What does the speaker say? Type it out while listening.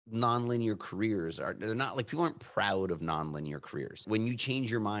nonlinear careers they're not like people aren't proud of nonlinear careers. When you change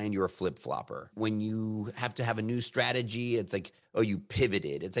your mind, you're a flip-flopper. When you have to have a new strategy, it's like, oh, you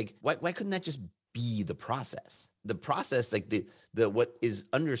pivoted. It's like, why couldn't that just be the process? The process, like the what is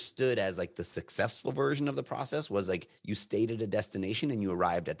understood as like the successful version of the process was like you stayed at a destination and you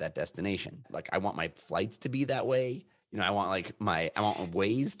arrived at that destination. Like I want my flights to be that way. I want I want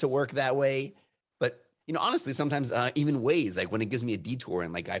Waze to work that way. But honestly, sometimes even Waze, like when it gives me a detour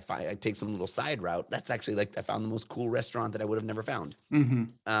and like I take some little side route, that's actually like I found the most cool restaurant that I would have never found. Mm-hmm.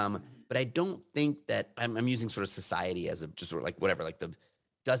 But I don't think that I'm using sort of society as a just sort of like whatever, like the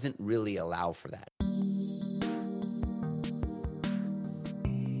doesn't really allow for that.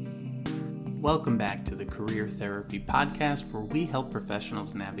 Welcome back to the Career Therapy Podcast, where we help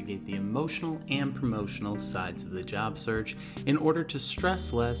professionals navigate the emotional and promotional sides of the job search in order to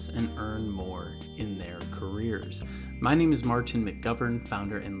stress less and earn more in their careers. My name is Martin McGovern,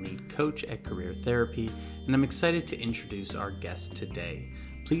 founder and lead coach at Career Therapy, and I'm excited to introduce our guest today.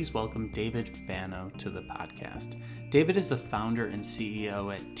 Please welcome David Fano to the podcast. David is the founder and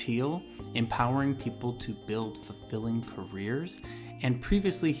CEO at Teal, empowering people to build fulfilling careers. And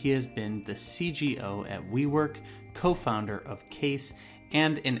previously, he has been the CGO at WeWork, co-founder of Case,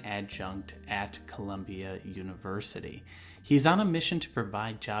 and an adjunct at Columbia University. He's on a mission to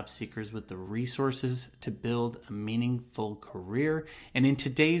provide job seekers with the resources to build a meaningful career. And in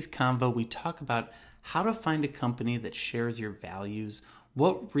today's convo, we talk about how to find a company that shares your values,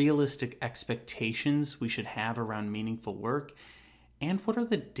 what realistic expectations we should have around meaningful work, and what are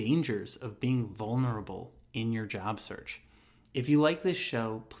the dangers of being vulnerable in your job search. If you like this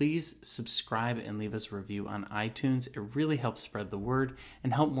show, please subscribe and leave us a review on iTunes. It really helps spread the word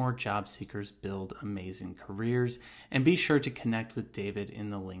and help more job seekers build amazing careers. And be sure to connect with David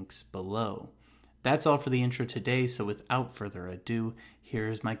in the links below. That's all for the intro today, so without further ado,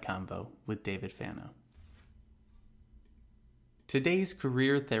 here's my convo with David Fano. Today's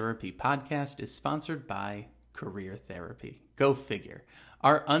Career Therapy Podcast is sponsored by Career Therapy. Go figure.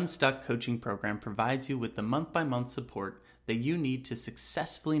 Our Unstuck coaching program provides you with the month-by-month support that you need to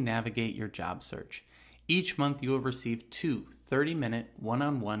successfully navigate your job search. Each month, you will receive 2 30-minute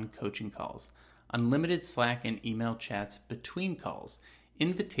one-on-one coaching calls, unlimited Slack and email chats between calls,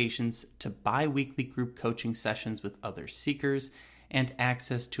 invitations to bi-weekly group coaching sessions with other seekers, and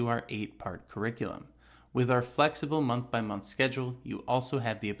access to our 8-part curriculum. With our flexible month-by-month schedule, you also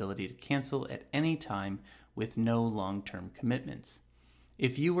have the ability to cancel at any time with no long-term commitments.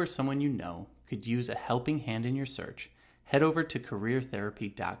 If you or someone you know could use a helping hand in your search, head over to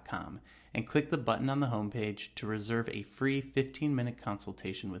careertherapy.com and click the button on the homepage to reserve a free 15-minute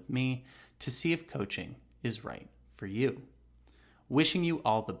consultation with me to see if coaching is right for you. Wishing you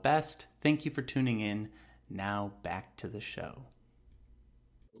all the best. Thank you for tuning in. Now back to the show.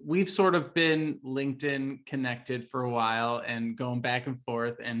 We've sort of been LinkedIn connected for a while and going back and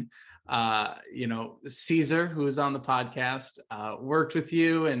forth. And, Caesar, who was on the podcast, worked with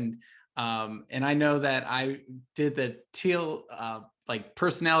you. And I know that I did the Teal,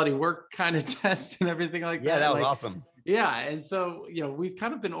 personality work kind of test and everything like that. Yeah, that was awesome. Yeah. And so, we've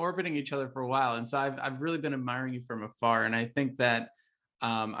kind of been orbiting each other for a while. And so I've really been admiring you from afar. And I think that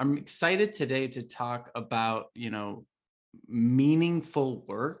I'm excited today to talk about, meaningful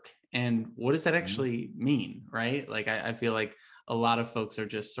work and what does that actually mean, right? Like I feel like a lot of folks are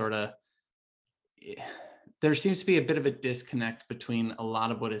just sort of, there seems to be a bit of a disconnect between a lot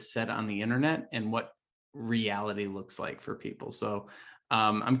of what is said on the internet and what reality looks like for people. So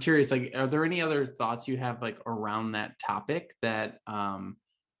I'm curious, like, are there any other thoughts you have like around that topic that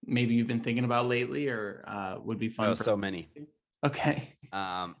maybe you've been thinking about lately or would be fun? So many. Okay.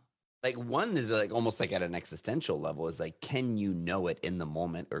 Like one is like almost like at an existential level is like, can you know it in the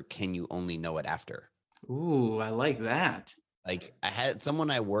moment or can you only know it after? Ooh, I like that. Like I had someone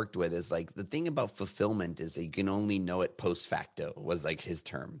I worked with is like, the thing about fulfillment is that you can only know it post facto was like his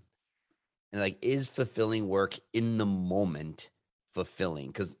term. And like, is fulfilling work in the moment fulfilling?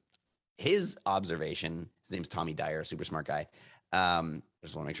 Because his observation, his name's Tommy Dyer, super smart guy. I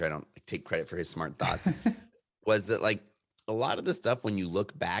just want to make sure I don't take credit for his smart thoughts, was that like, a lot of the stuff when you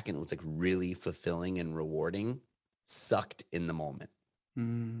look back and it was like really fulfilling and rewarding sucked in the moment.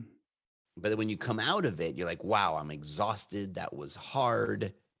 But when you come out of it, you're like, wow, I'm exhausted. That was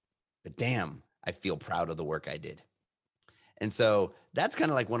hard, but damn, I feel proud of the work I did. And so that's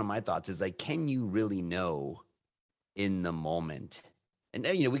kind of like one of my thoughts is like, can you really know in the moment? And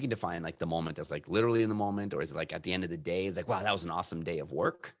we can define like the moment as like literally in the moment, or is it like at the end of the day, it's like, wow, that was an awesome day of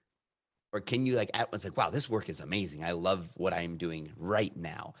work. Or can you it's like, wow, this work is amazing. I love what I'm doing right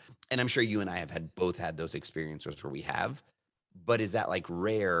now. And I'm sure you and I have both had those experiences where we have. but is that like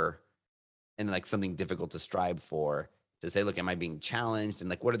rare and like something difficult to strive for, to say, look, am I being challenged? And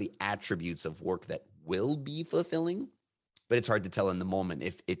like, what are the attributes of work that will be fulfilling? But it's hard to tell in the moment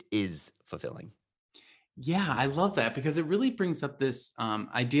if it is fulfilling. Yeah, I love that because it really brings up this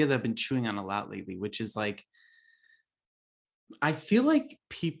idea that I've been chewing on a lot lately, which is like, I feel like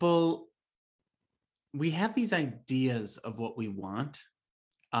we have these ideas of what we want.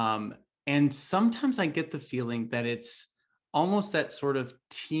 Um, and sometimes I get the feeling that it's almost that sort of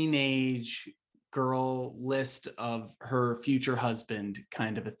teenage girl list of her future husband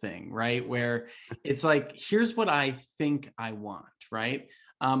kind of a thing, right? Where it's like, here's what I think I want, right?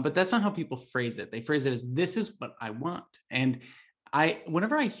 But that's not how people phrase it. They phrase it as, this is what I want. And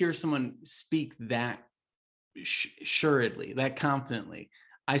whenever I hear someone speak that assuredly, that confidently,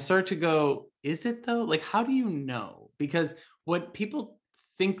 I start to go, is it though? Like, how do you know? Because what people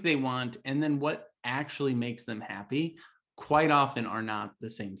think they want and then what actually makes them happy quite often are not the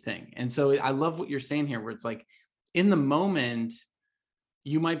same thing. And so I love what you're saying here, where it's like, in the moment,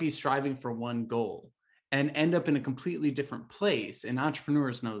 you might be striving for one goal and end up in a completely different place. And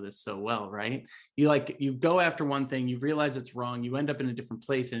entrepreneurs know this so well, right? You go after one thing, you realize it's wrong, you end up in a different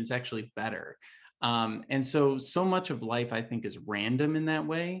place and it's actually better. And so much of life, I think, is random in that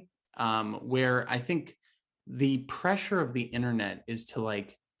way, where I think the pressure of the internet is to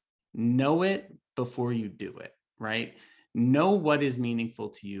like know it before you do it, right? Know what is meaningful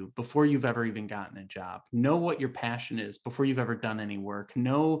to you before you've ever even gotten a job. Know what your passion is before you've ever done any work.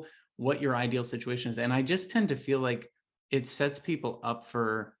 Know what your ideal situation is. And I just tend to feel like it sets people up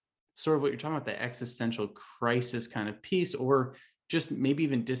for sort of what you're talking about, the existential crisis kind of piece, or just maybe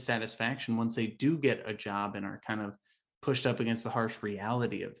even dissatisfaction once they do get a job and are kind of pushed up against the harsh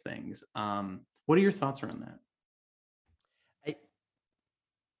reality of things. What are your thoughts around that? I,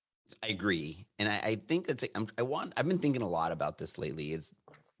 I agree. And I think it's like, I've been thinking a lot about this lately, is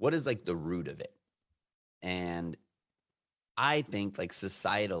what is like the root of it? And I think like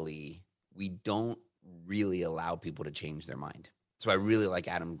societally, we don't really allow people to change their mind. So I really like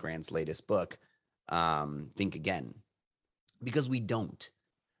Adam Grant's latest book, Think Again, because we don't,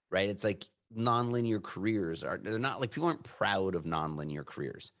 right? It's like nonlinear careers they're not like, people aren't proud of nonlinear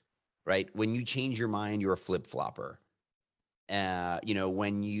careers, right? When you change your mind, you're a flip flopper.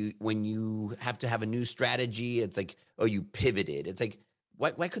 When you have to have a new strategy, it's like, oh, you pivoted. It's like,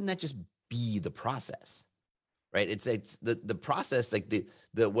 why couldn't that just be the process? Right? It's the process, like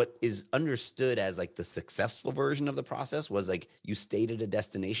the what is understood as like the successful version of the process was like you stayed at a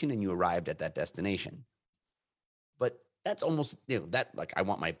destination and you arrived at that destination. But that's almost, that, like, I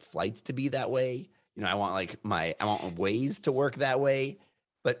want my flights to be that way. I want like I want Waze to work that way.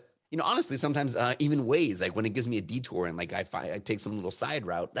 But honestly, sometimes even Waze, like when it gives me a detour and like I take some little side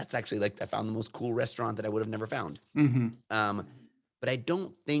route, that's actually like I found the most cool restaurant that I would have never found. Mm-hmm. But I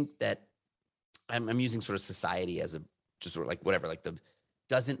don't think that I'm using sort of society as a just sort of like whatever, like the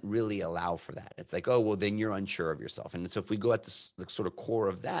doesn't really allow for that. It's like, oh, well, then you're unsure of yourself. And so if we go at the sort of core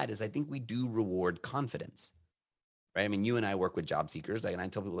of that, is I think we do reward confidence, right? I mean, you and I work with job seekers, and I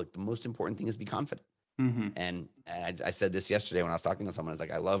tell people like the most important thing is be confident. Mm-hmm. And I said this yesterday when I was talking to someone. I was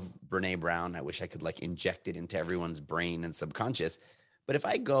like, I love Brene Brown. I wish I could like inject it into everyone's brain and subconscious. But if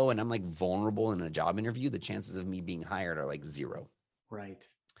I go and I'm like vulnerable in a job interview, the chances of me being hired are like zero. Right.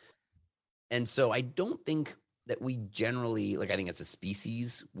 And so I don't think that we generally, like, I think as a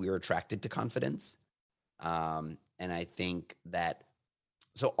species, we're attracted to confidence. And I think that,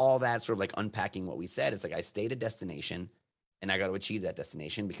 so all that sort of like unpacking what we said, it's like I stayed at a destination and I got to achieve that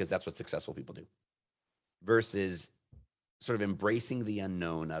destination because that's what successful people do, versus sort of embracing the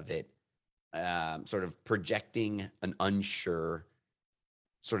unknown of it, sort of projecting an unsure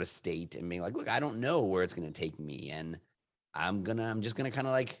sort of state and being like, look, I don't know where it's going to take me. And I'm just going to kind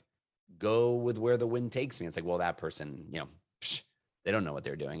of like go with where the wind takes me. It's like, well, that person, they don't know what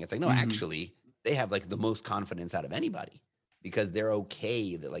they're doing. It's like, no, actually, they have like the most confidence out of anybody because they're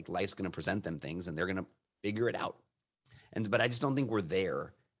okay that like life's going to present them things and they're going to figure it out. But I just don't think we're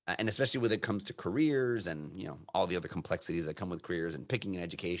there. And especially when it comes to careers and, all the other complexities that come with careers and picking an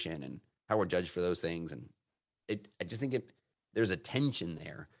education and how we're judged for those things. And I just think there's a tension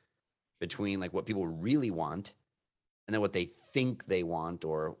there between like what people really want and then what they think they want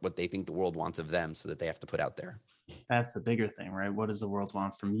or what they think the world wants of them so that they have to put out there. That's the bigger thing, right? What does the world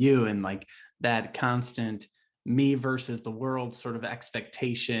want from you? And like that constant me versus the world sort of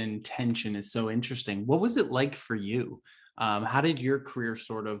expectation tension is so interesting. What was it like for you? How did your career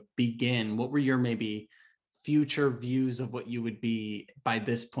sort of begin? What were your maybe future views of what you would be by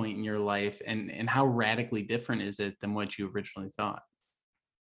this point in your life? And how radically different is it than what you originally thought?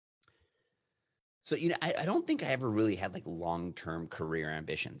 So, I don't think I ever really had like long-term career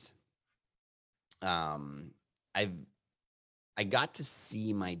ambitions. Um, I've I got to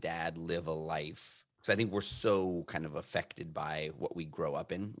see my dad live a life because I think we're so kind of affected by what we grow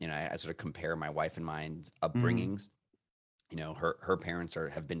up in. I sort of compare my wife and mine's Mm, upbringings. Her parents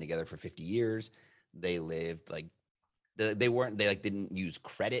have been together for 50 years. They lived like they like didn't use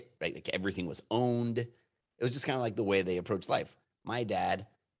credit, right? Like everything was owned. It was just kind of like the way they approached life. My dad,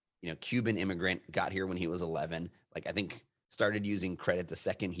 Cuban immigrant, got here when he was 11. Like I think started using credit the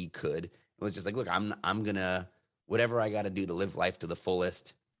second he could. It was just like, look, I'm gonna whatever I got to do to live life to the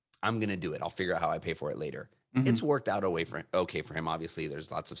fullest. I'm gonna do it. I'll figure out how I pay for it later. It's hmm. worked out okay for him. Obviously,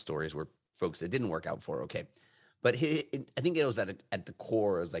 there's lots of stories where folks that didn't work out for okay, but I think it was at the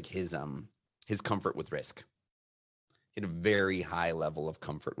core. It was like his comfort with risk. He had a very high level of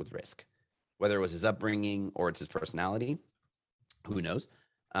comfort with risk, whether it was his upbringing or it's his personality. Who knows?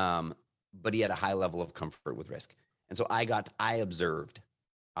 Um, but he had a high level of comfort with risk, and so I observed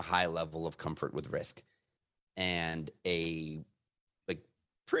a high level of comfort with risk, and a like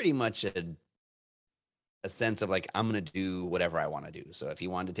pretty much a sense of like I'm gonna do whatever I want to do. So if he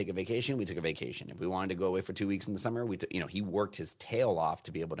wanted to take a vacation, we took a vacation. If we wanted to go away for 2 weeks in the summer, he worked his tail off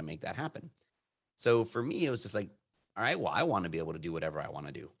to be able to make that happen. So for me, it was just like, all right, well, I want to be able to do whatever I want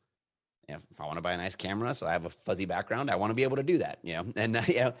to do. If I want to buy a nice camera, so I have a fuzzy background, I want to be able to do that, and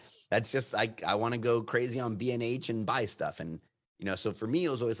that's just like, I want to go crazy on B&H and buy stuff. And, so for me, it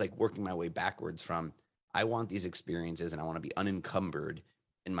was always like working my way backwards from, I want these experiences and I want to be unencumbered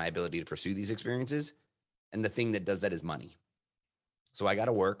in my ability to pursue these experiences. And the thing that does that is money. So I got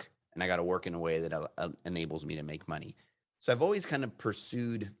to work and I got to work in a way that enables me to make money. So I've always kind of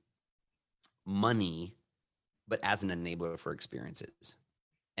pursued money, but as an enabler for experiences.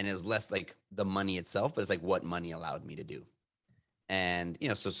 And it was less like the money itself, but it's like what money allowed me to do. And,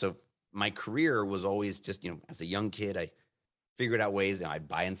 so my career was always just, as a young kid, I figured out ways, I'd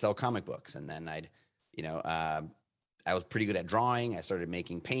buy and sell comic books. And then you know, uh, I was pretty good at drawing. I started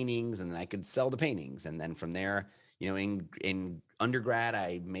making paintings and then I could sell the paintings. And then from there, in undergrad,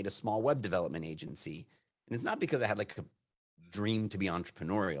 I made a small web development agency. And it's not because I had like a dream to be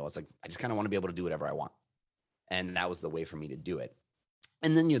entrepreneurial. It's like, I just kind of want to be able to do whatever I want. And that was the way for me to do it.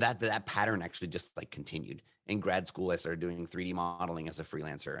 And then that pattern actually just like continued. In grad school, I started doing 3D modeling as a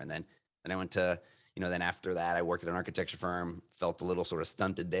freelancer, and then I went to then after that, I worked at an architecture firm. Felt a little sort of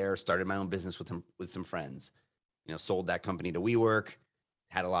stunted there. Started my own business with some friends. Sold that company to WeWork.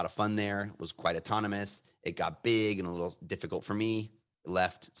 Had a lot of fun there. Was quite autonomous. It got big and a little difficult for me.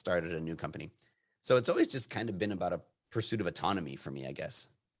 Left. Started a new company. So it's always just kind of been about a pursuit of autonomy for me, I guess.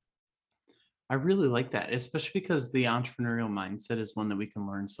 I really like that, especially because the entrepreneurial mindset is one that we can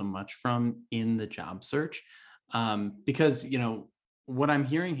learn so much from in the job search. Because, what I'm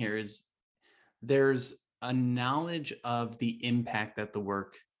hearing here is there's a knowledge of the impact that the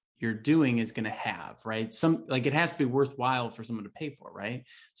work you're doing is going to have, right? It has to be worthwhile for someone to pay for, right?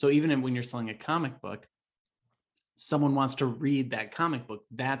 So even when you're selling a comic book, someone wants to read that comic book.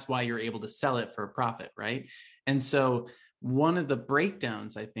 That's why you're able to sell it for a profit, right? And so one of the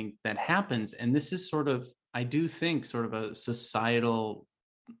breakdowns I think that happens, and this is I do think sort of a societal,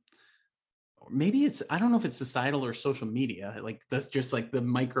 maybe I don't know if it's societal or social media, like that's just like the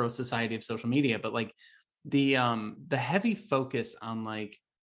micro society of social media, but like the heavy focus on like,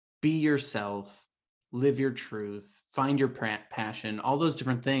 be yourself, live your truth, find your passion, all those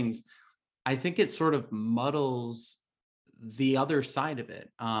different things. I think it sort of muddles the other side of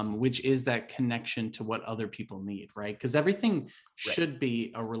it, which is that connection to what other people need, right? Because everything Right. should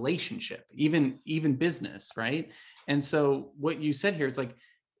be a relationship, even business, right? And so what you said here is like,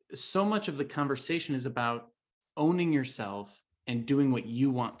 so much of the conversation is about owning yourself and doing what you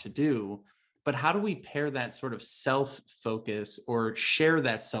want to do. But how do we pair that sort of self focus or share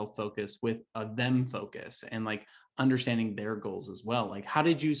that self focus with a them focus and like understanding their goals as well? Like, how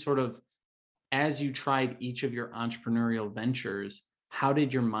did you sort of, as you tried each of your entrepreneurial ventures, how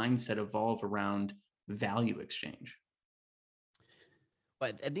did your mindset evolve around value exchange?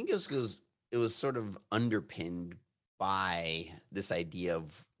 But I think it was sort of underpinned by this idea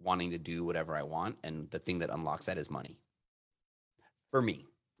of wanting to do whatever I want, and the thing that unlocks that is money for me,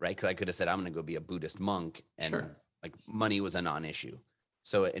 right? Because I could have said I'm going to go be a Buddhist monk, and Sure. like money was a non-issue.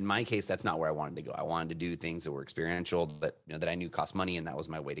 So in my case, that's not where I wanted to go. I wanted to do things that were experiential, that I knew cost money, and that was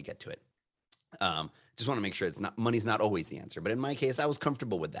my way to get to it. Just want to make sure money's not always the answer, but in my case, I was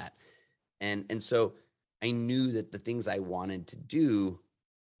comfortable with that, and so I knew that the things I wanted to do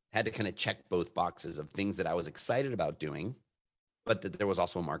had to kind of check both boxes of things that I was excited about doing, but that there was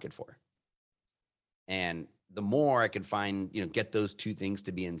also a market for. And the more I could find, get those two things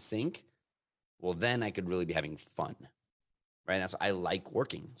to be in sync, well, then I could really be having fun, right? And that's I like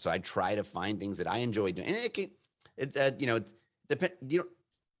working. So I try to find things that I enjoy doing. And it's depend,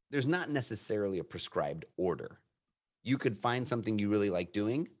 there's not necessarily a prescribed order. You could find something you really like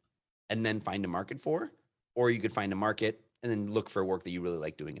doing and then find a market for, or you could find a market and then look for work that you really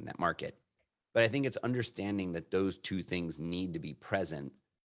like doing in that market. But I think it's understanding that those two things need to be present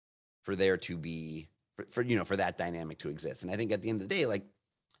for there to be for that dynamic to exist. And I think at the end of the day, like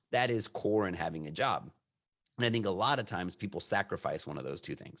that is core in having a job. And I think a lot of times people sacrifice one of those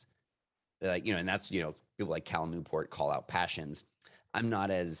two things. They're like, and that's, people like Cal Newport call out passions. I'm not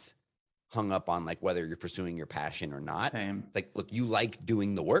as hung up on like whether you're pursuing your passion or not. Same. It's like, look, you like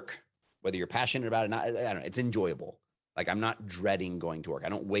doing the work, whether you're passionate about it or not. I don't know. It's enjoyable. Like I'm not dreading going to work. I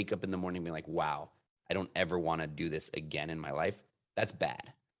don't wake up in the morning being like, wow, I don't ever want to do this again in my life. That's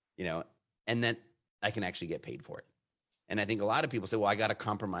bad, and then I can actually get paid for it. And I think a lot of people say, well, I got to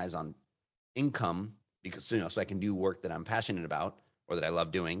compromise on income because, so I can do work that I'm passionate about or that I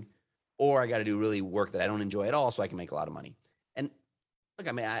love doing, or I got to do really work that I don't enjoy at all so I can make a lot of money. And look,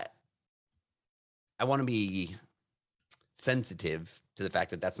 I mean, I want to be sensitive to the fact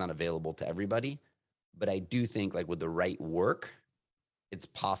that that's not available to everybody, but I do think like with the right work, it's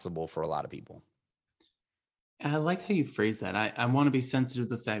possible for a lot of people. I like how you phrase that. I want to be sensitive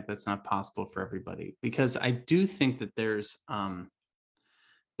to the fact that's not possible for everybody, because I do think that there's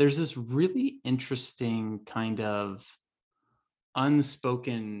this really interesting kind of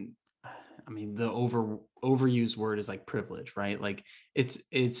unspoken, I mean, the overused word is like privilege, right? Like it's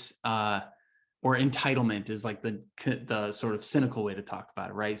or entitlement is like the sort of cynical way to talk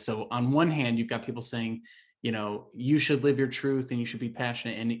about it, right? So on one hand, you've got people saying, you should live your truth and you should be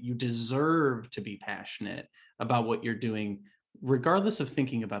passionate and you deserve to be passionate about what you're doing, regardless of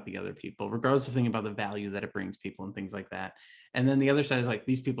thinking about the other people, regardless of thinking about the value that it brings people and things like that. And then the other side is like,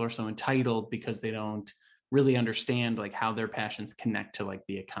 these people are so entitled because they don't really understand like how their passions connect to like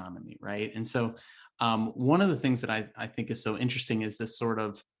the economy, right? And so one of the things that I think is so interesting is this sort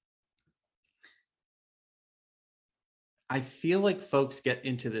of, I feel like folks get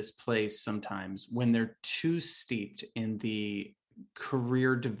into this place sometimes when they're too steeped in the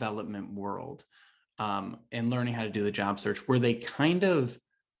career development world and learning how to do the job search, where they kind of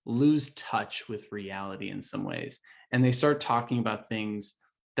lose touch with reality in some ways. And they start talking about things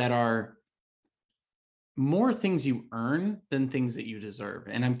that are more things you earn than things that you deserve.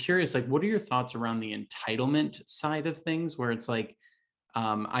 And I'm curious, like, what are your thoughts around the entitlement side of things, where it's like,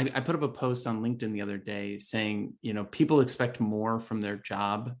 I put up a post on LinkedIn the other day saying, people expect more from their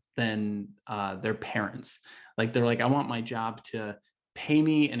job than their parents. Like, they're like, I want my job to pay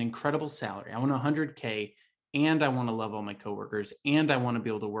me an incredible salary. I want 100K and I want to love all my coworkers and I want to be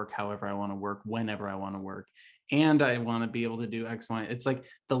able to work however I want to work, whenever I want to work. And I want to be able to do X, Y. It's like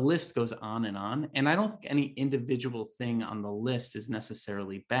the list goes on. And I don't think any individual thing on the list is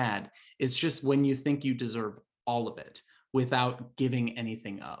necessarily bad. It's just when you think you deserve all of it without giving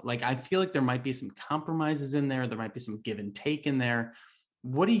anything up. Like, I feel like there might be some compromises in there. There might be some give and take in there.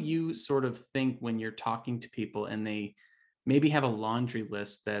 What do you sort of think when you're talking to people and they maybe have a laundry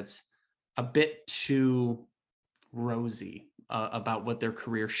list that's a bit too rosy about what their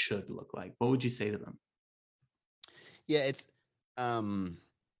career should look like? What would you say to them? Yeah, it's,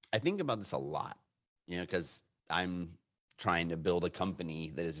 I think about this a lot, because I'm trying to build a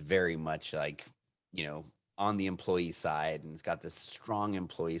company that is very much like, on the employee side, and it's got this strong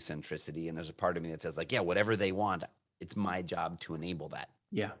employee centricity. And there's a part of me that says like, yeah, whatever they want, it's my job to enable that.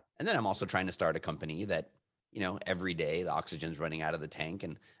 Yeah. And then I'm also trying to start a company that, every day the oxygen's running out of the tank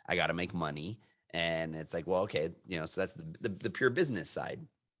and I got to make money. And it's like, well, okay, so that's the pure business side.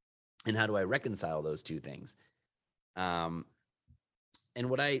 And how do I reconcile those two things? And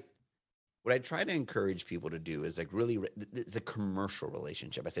what I try to encourage people to do is like really, it's a commercial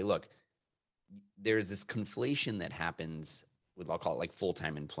relationship. I say, look, there's this conflation that happens with, I'll call it like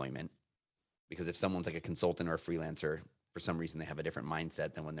full-time employment, because if someone's like a consultant or a freelancer, for some reason they have a different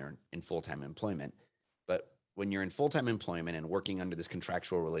mindset than when they're in full-time employment. But when you're in full-time employment and working under this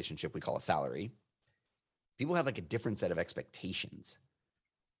contractual relationship we call a salary, people have like a different set of expectations.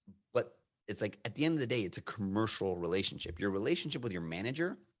 But it's like, at the end of the day, it's a commercial relationship. Your relationship with your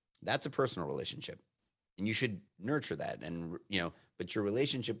manager, that's a personal relationship. And you should nurture that. And, but your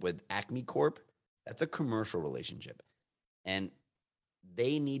relationship with Acme Corp, that's a commercial relationship. And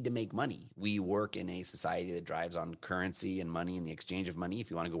they need to make money. We work in a society that drives on currency and money and the exchange of money. If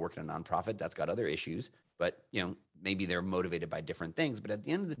you want to go work in a nonprofit, that's got other issues. But, maybe they're motivated by different things. But at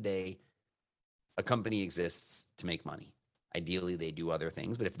the end of the day, a company exists to make money. Ideally, they do other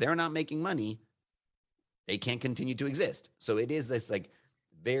things. But if they're not making money, they can't continue to exist. So it is this like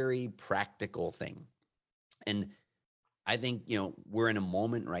very practical thing. And I think, we're in a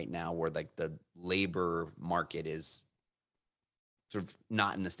moment right now where like the labor market is sort of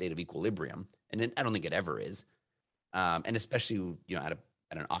not in a state of equilibrium. And I don't think it ever is. And especially, at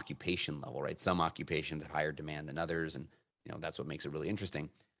an occupation level, right? Some occupations have higher demand than others. And, that's what makes it really interesting.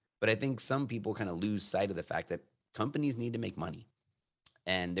 But I think some people kind of lose sight of the fact that companies need to make money.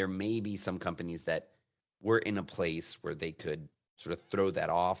 And there may be some companies that were in a place where they could sort of throw that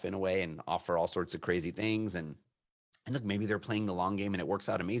off in a way and offer all sorts of crazy things. And look, maybe they're playing the long game and it works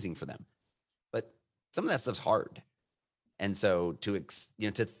out amazing for them. But some of that stuff's hard. And so to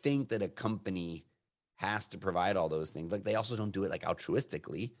think that a company has to provide all those things, like they also don't do it like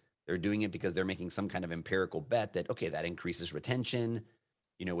altruistically. They're doing it because they're making some kind of empirical bet that, okay, that increases retention,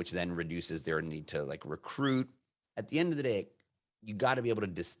 which then reduces their need to like recruit. At the end of the day, you got to be able to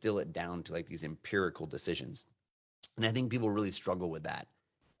distill it down to like these empirical decisions. And I think people really struggle with that.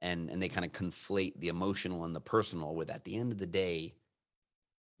 And they kind of conflate the emotional and the personal with, at the end of the day,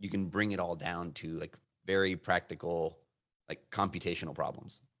 you can bring it all down to like very practical, like computational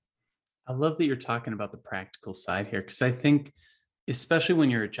problems. I love that you're talking about the practical side here, because I think, especially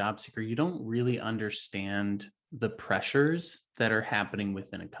when you're a job seeker, you don't really understand the pressures that are happening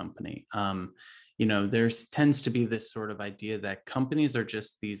within a company. There's tends to be this sort of idea that companies are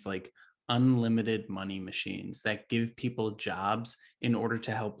just these like unlimited money machines that give people jobs in order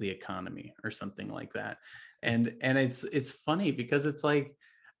to help the economy or something like that. And it's funny because it's like,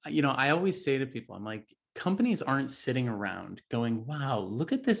 I always say to people, I'm like, companies aren't sitting around going, wow,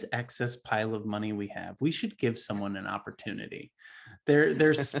 look at this excess pile of money we have. We should give someone an opportunity.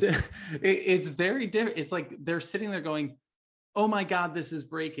 It's very different. It's like they're sitting there going, oh my God, this is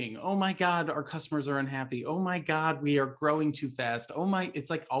breaking. Oh my God, our customers are unhappy. Oh my God, we are growing too fast. It's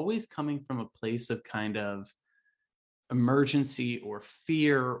like always coming from a place of kind of emergency or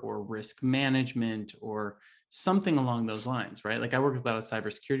fear or risk management or something along those lines, right? Like I work with a lot of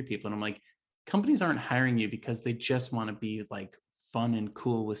cybersecurity people, and I'm like, companies aren't hiring you because they just want to be like fun and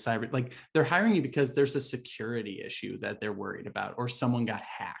cool with cyber. Like they're hiring you because there's a security issue that they're worried about, or someone got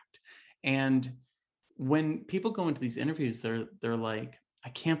hacked. And when people go into these interviews, they're like, I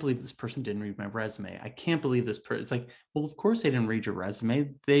can't believe this person didn't read my resume. I can't believe this person. It's like, well, of course they didn't read your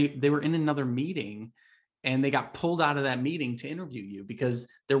resume. They were in another meeting and they got pulled out of that meeting to interview you because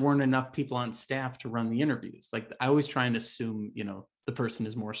there weren't enough people on staff to run the interviews. Like I always try and assume, the person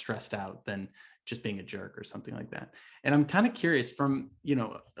is more stressed out than just being a jerk or something like that. And I'm kind of curious from,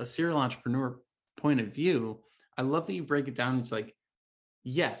 a serial entrepreneur point of view. I love that you break it down into like,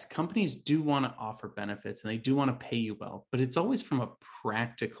 yes, companies do want to offer benefits and they do want to pay you well, but it's always from a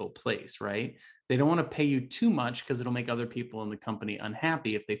practical place, right? They don't want to pay you too much because it'll make other people in the company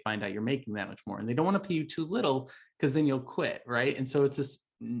unhappy if they find out you're making that much more. And they don't want to pay you too little because then you'll quit, right? And so it's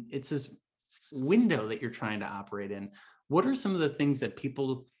this window that you're trying to operate in. What are some of the things that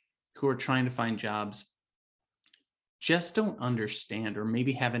people who are trying to find jobs just don't understand, or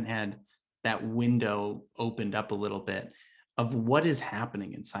maybe haven't had that window opened up a little bit of what is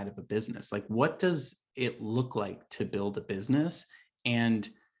happening inside of a business? Like, what does it look like to build a business and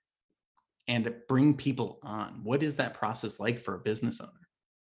bring people on? What is that process like for a business owner?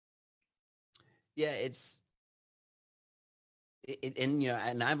 Yeah,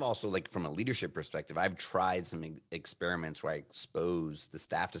 and I've also, like, from a leadership perspective, I've tried some experiments where I expose the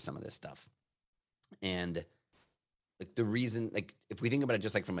staff to some of this stuff. And like the reason, like if we think about it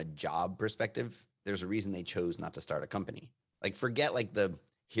just like from a job perspective, there's a reason they chose not to start a company. Like forget like the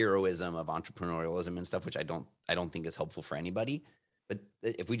heroism of entrepreneurialism and stuff, which I don't think is helpful for anybody. But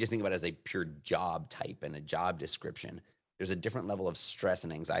if we just think about it as a pure job type and a job description, there's a different level of stress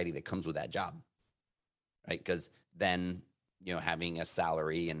and anxiety that comes with that job, right? Because then, having a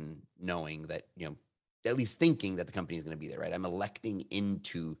salary and knowing that, at least thinking that the company is going to be there, right? I'm electing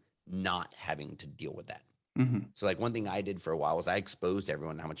into not having to deal with that. Mm-hmm. So like one thing I did for a while was I exposed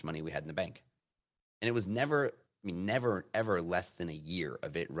everyone how much money we had in the bank. And it was never ever less than a year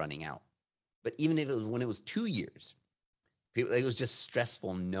of it running out. But even if it was when it was 2 years, it was just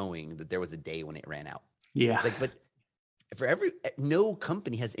stressful knowing that there was a day when it ran out. Yeah. It's like, but no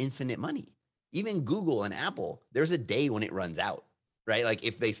company has infinite money. Even Google and Apple, there's a day when it runs out, right? Like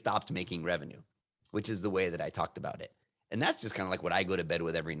if they stopped making revenue, which is the way that I talked about it. And that's just kind of like what I go to bed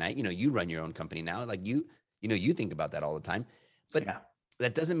with every night. You run your own company now. Like you think about that all the time. But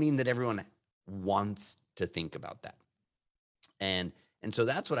that doesn't mean that everyone wants to think about that. And so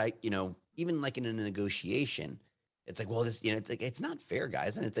that's what I, even like in a negotiation, it's like, well, this, it's like, it's not fair,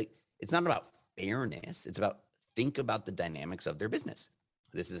 guys. And it's like, it's not about fairness. It's about, think about the dynamics of their business.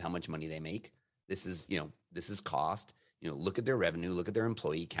 This is how much money they make. This is, this is cost. look at their revenue, look at their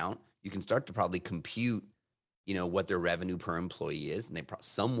employee count. You can start to probably compute, what their revenue per employee is. And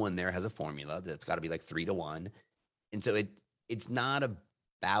someone there has a formula that's got to be like 3-to-1. And so it's not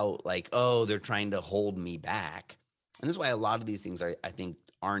about like, oh, they're trying to hold me back. And this is why a lot of these things I think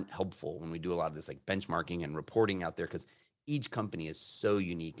aren't helpful when we do a lot of this like benchmarking and reporting out there, because each company is so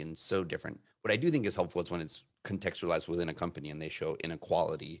unique and so different. What I do think is helpful is when it's contextualized within a company and they show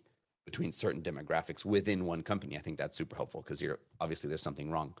inequality between certain demographics within one company. I think that's super helpful because obviously there's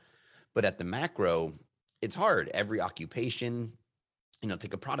something wrong. But at the macro, it's hard. Every occupation,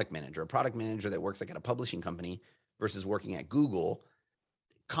 take a product manager that works like at a publishing company versus working at Google.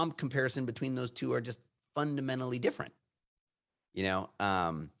 Comparison between those two are just fundamentally different,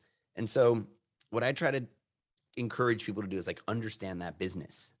 and so what I try to encourage people to do is like understand that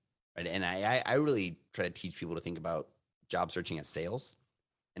business, right? And I really try to teach people to think about job searching as sales.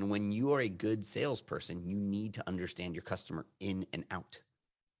 And when you are a good salesperson, you need to understand your customer in and out,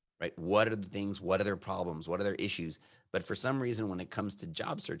 right? What are the things? What are their problems? What are their issues? But for some reason, when it comes to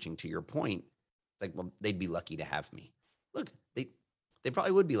job searching, to your point, it's like, well, they'd be lucky to have me. Look, they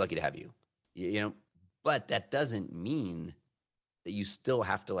probably would be lucky to have you, but that doesn't mean that you still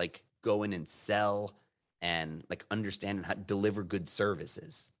have to like go in and sell and like understand and how to deliver good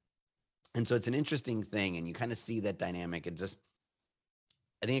services. And so it's an interesting thing. And you kind of see that dynamic.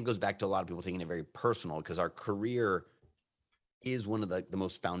 I think it goes back to a lot of people taking it very personal, because our career is one of the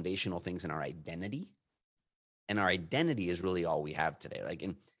most foundational things in our identity. And our identity is really all we have today. Like,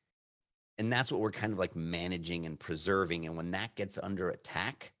 and that's what we're kind of like managing and preserving. And when that gets under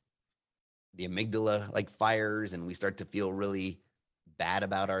attack, the amygdala like fires and we start to feel really bad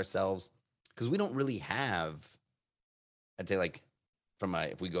about ourselves, because we don't really have, I'd say like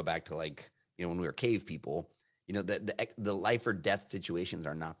if we go back to like, when we were cave people, the life or death situations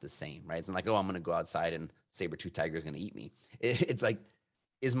are not the same, right? It's not like, oh, I'm going to go outside and saber-tooth tiger is going to eat me. It's like,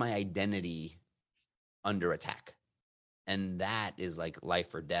 is my identity under attack? And that is like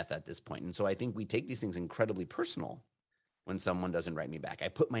life or death at this point. And so I think we take these things incredibly personal when someone doesn't write me back. I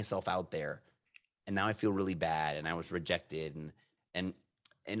put myself out there and now I feel really bad and I was rejected, and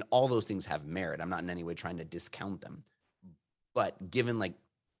all those things have merit. I'm not in any way trying to discount them. But given like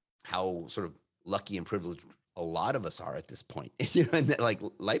how sort of lucky and privileged a lot of us are at this point, and that, like,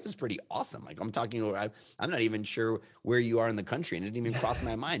 life is pretty awesome. Like, I'm not even sure where you are in the country, and it didn't even cross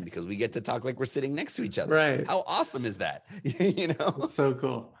my mind because we get to talk like we're sitting next to each other. Right. How awesome is that? It's so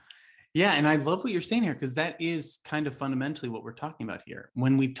cool. Yeah. And I love what you're saying here, because that is kind of fundamentally what we're talking about here.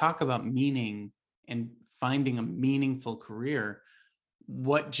 When we talk about meaning and finding a meaningful career,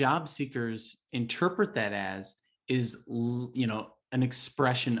 what job seekers interpret that as is, an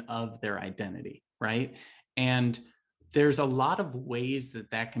expression of their identity, right? And there's a lot of ways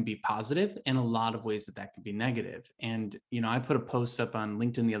that can be positive and a lot of ways that can be negative. And, I put a post up on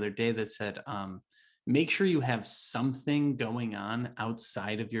LinkedIn the other day that said, make sure you have something going on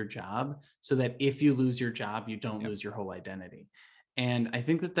outside of your job so that if you lose your job, you don't lose your whole identity. And I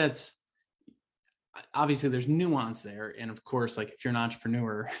think that's, obviously there's nuance there. And of course, like if you're an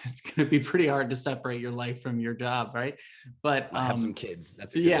entrepreneur, it's going to be pretty hard to separate your life from your job. Right. But I have some kids.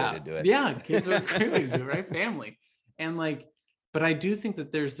 That's a good way to do it. Yeah. Kids are a great way to do it, right? Family. And like, but I do think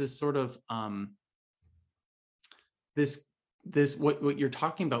that there's this sort of, what you're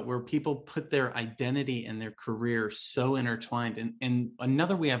talking about, where people put their identity and their career so intertwined. And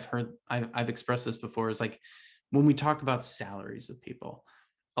another way I've expressed this before is like, when we talk about salaries of people,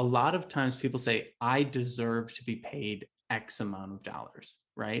 a lot of times people say, I deserve to be paid X amount of dollars,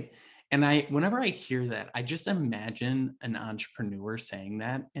 right? And whenever I hear that, I just imagine an entrepreneur saying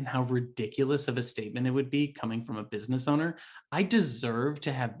that and how ridiculous of a statement it would be coming from a business owner. I deserve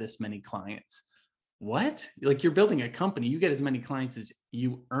to have this many clients. What? Like, you're building a company, you get as many clients as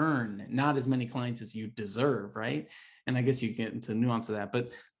you earn, not as many clients as you deserve, right? And I guess you get into the nuance of that,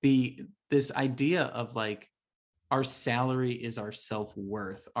 but this idea of like, our salary is our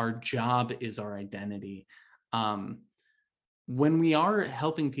self-worth, our job is our identity. When we are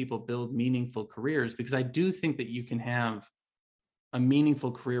helping people build meaningful careers, because I do think that you can have a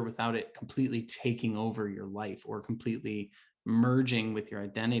meaningful career without it completely taking over your life or completely merging with your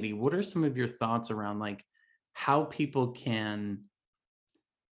identity. What are some of your thoughts around like how people can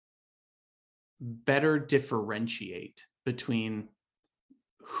better differentiate between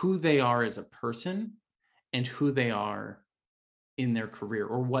who they are as a person and who they are in their career,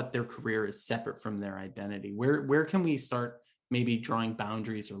 or what their career is separate from their identity? Where can we start maybe drawing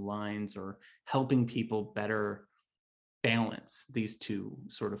boundaries or lines, or helping people better balance these two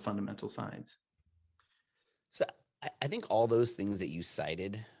sort of fundamental sides? So I think all those things that you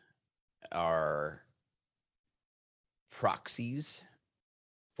cited are proxies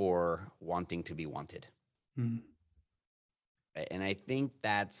for wanting to be wanted. Mm. And I think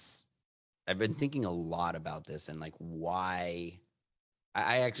I've been thinking a lot about this and like why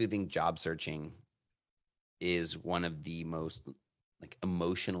I actually think job searching is one of the most like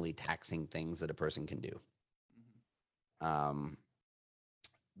emotionally taxing things that a person can do. Um,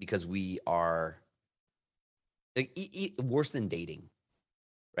 because we are like worse than dating,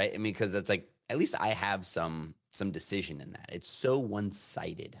 right? I mean, because it's like at least I have some decision in that. It's so one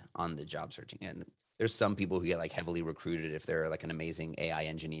sided on the job searching, and there's some people who get like heavily recruited if they're like an amazing AI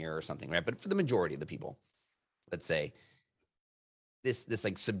engineer or something, right? But for the majority of the people, let's say this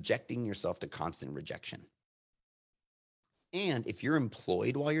like subjecting yourself to constant rejection. And if you're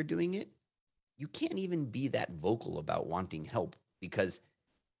employed while you're doing it, you can't even be that vocal about wanting help because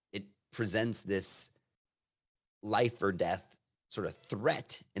it presents this life or death sort of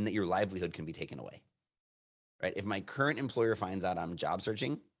threat in that your livelihood can be taken away. Right? If my current employer finds out I'm job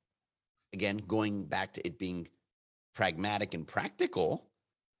searching, again, going back to it being pragmatic and practical,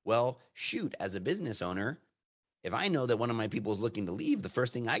 well, shoot, as a business owner, if I know that one of my people is looking to leave, the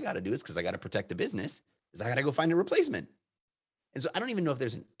first thing I got to do is because I got to protect the business, is I got to go find a replacement. And so I don't even know if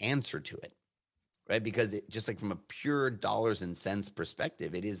there's an answer to it, right? Because it just like from a pure dollars and cents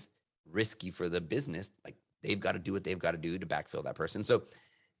perspective, it is risky for the business. Like they've got to do what they've got to do to backfill that person. So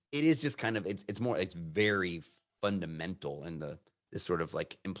it is just kind of it's very fundamental in this sort of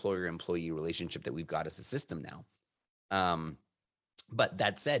like employer employee relationship that we've got as a system now. But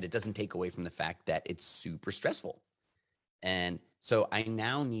that said, it doesn't take away from the fact that it's super stressful. And so I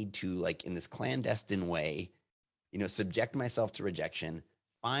now need to, like, in this clandestine way, subject myself to rejection,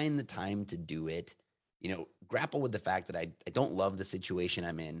 find the time to do it, grapple with the fact that I don't love the situation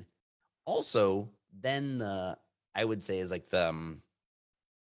I'm in. Also, then I would say is like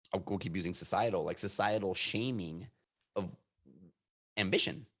we'll keep using societal shaming of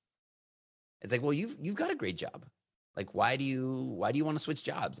ambition. It's like, well, you've got a great job. Like, why do you want to switch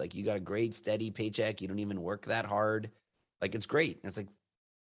jobs? Like, you got a great steady paycheck. You don't even work that hard. Like, it's great. And it's like,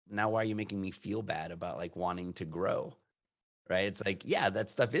 now why are you making me feel bad about like wanting to grow? Right? It's like, yeah, that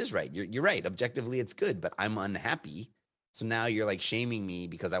stuff is right. You're right. Objectively, it's good, but I'm unhappy. So now you're like shaming me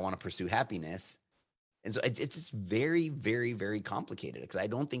because I want to pursue happiness. And so it's just very, very, very complicated because I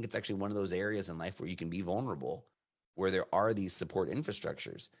don't think it's actually one of those areas in life where you can be vulnerable, where there are these support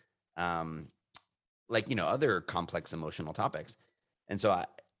infrastructures, like, other complex emotional topics. And so, I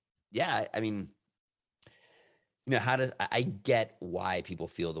mean, I get why people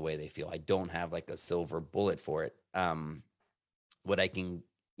feel the way they feel. I don't have like a silver bullet for it. What I can,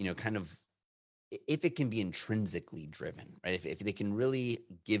 kind of, if it can be intrinsically driven, right? If they can really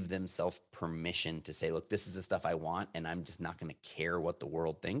give themselves permission to say, look, this is the stuff I want, and I'm just not going to care what the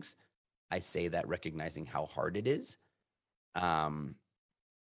world thinks. I say that recognizing how hard it is. Then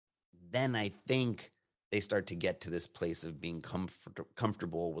I think they start to get to this place of being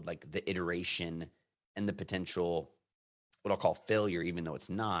comfortable with like the iteration and the potential, what I'll call failure, even though it's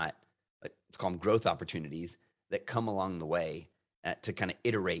not. Let's call them growth opportunities that come along the way to kind of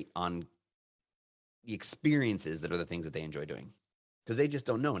iterate on the experiences that are the things that they enjoy doing, because they just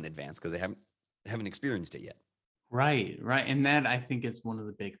don't know in advance because they haven't experienced it yet. Right. And that, I think, is one of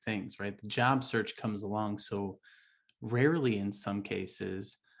the big things, right? The job search comes along so rarely in some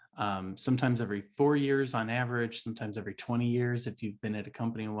cases, sometimes every 4 years on average, sometimes every 20 years if you've been at a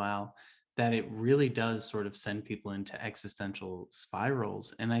company a while, that it really does sort of send people into existential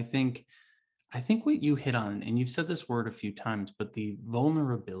spirals. And I think what you hit on, and you've said this word a few times, but the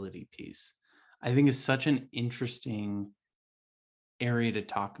vulnerability piece, I think, is such an interesting area to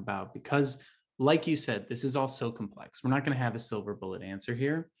talk about because, like you said, this is all so complex. We're not going to have a silver bullet answer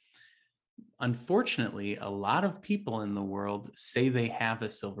here. Unfortunately, a lot of people in the world say they have a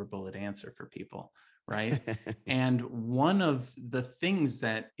silver bullet answer for people, right? And one of the things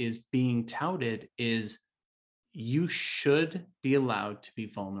that is being touted is you should be allowed to be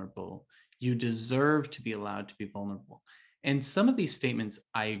vulnerable. You deserve to be allowed to be vulnerable. And some of these statements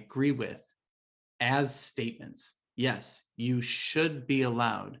I agree with as statements. Yes, you should be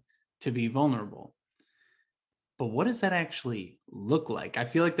allowed to be vulnerable. But what does that actually look like? I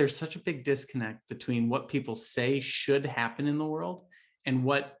feel like there's such a big disconnect between what people say should happen in the world and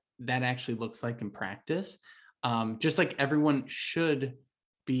what that actually looks like in practice. Just like everyone should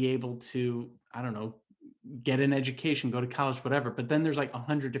be able to, I don't know, get an education, go to college, whatever. But then there's like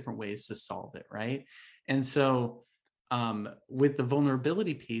 100 different ways to solve it, right? And so with the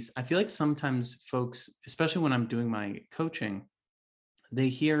vulnerability piece, I feel like sometimes folks, especially when I'm doing my coaching, they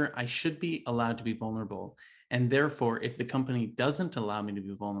hear I should be allowed to be vulnerable. And therefore, if the company doesn't allow me to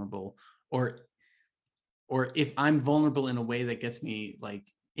be vulnerable, or or if I'm vulnerable in a way that gets me like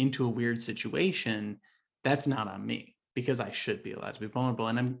into a weird situation, that's not on me, because I should be allowed to be vulnerable.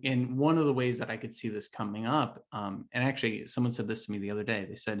 And one of the ways that I could see this coming up, and actually someone said this to me the other day.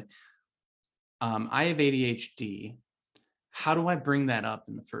 They said, I have ADHD. How do I bring that up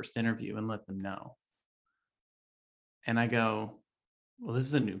in the first interview and let them know? And I go, well, this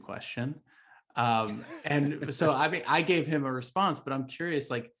is a new question. And so I gave him a response, but I'm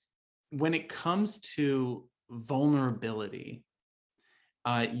curious, like when it comes to vulnerability,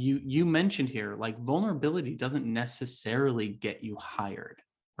 you mentioned here, like vulnerability doesn't necessarily get you hired,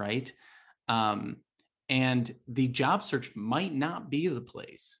 right? And the job search might not be the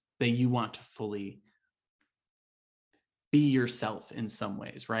place that you want to fully be yourself in some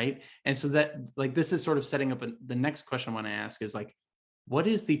ways, right? And so that, like, this is sort of setting up the next question I want to ask is like, what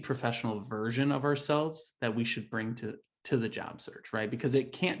is the professional version of ourselves that we should bring to the job search, right? Because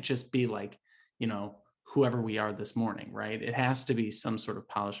it can't just be like, whoever we are this morning, right? It has to be some sort of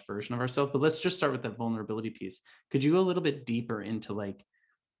polished version of ourselves. But let's just start with the vulnerability piece. Could you go a little bit deeper into like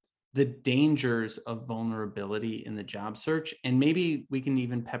the dangers of vulnerability in the job search? And maybe we can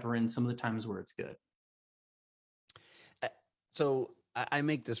even pepper in some of the times where it's good. So I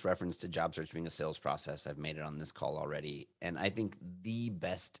make this reference to job search being a sales process. I've made it on this call already. And I think the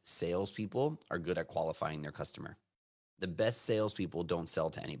best salespeople are good at qualifying their customer. The best salespeople don't sell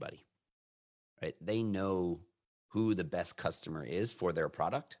to anybody, right? They know who the best customer is for their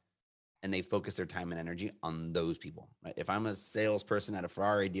product, and they focus their time and energy on those people, right? If I'm a salesperson at a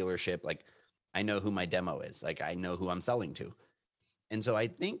Ferrari dealership, like I know who my demo is, like I know who I'm selling to. And so I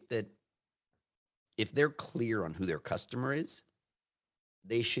think that if they're clear on who their customer is,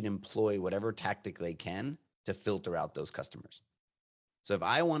 they should employ whatever tactic they can to filter out those customers. So if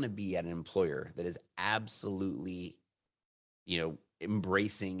I want to be at an employer that is absolutely,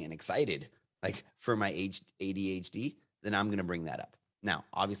 embracing and excited, like for my ADHD, then I'm going to bring that up. Now,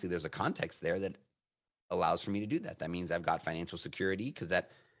 obviously there's a context there that allows for me to do that. That means I've got financial security, because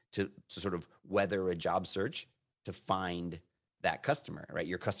that to sort of weather a job search to find that customer, right?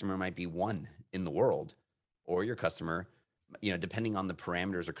 Your customer might be one in the world, or your customer, depending on the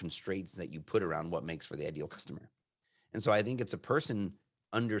parameters or constraints that you put around what makes for the ideal customer. And so I think it's a person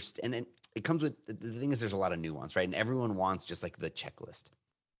understand, and it comes with, the thing is there's a lot of nuance, right? And everyone wants just like the checklist.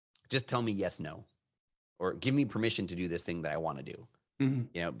 Just tell me yes, no, or give me permission to do this thing that I want to do.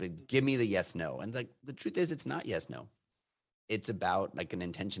 Mm-hmm. But give me the yes, no. And like the truth is, it's not yes, no. It's about like an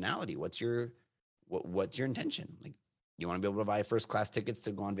intentionality. What's your intention? Like, you want to be able to buy first class tickets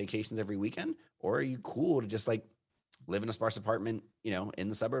to go on vacations every weekend, or are you cool to just like live in a sparse apartment, in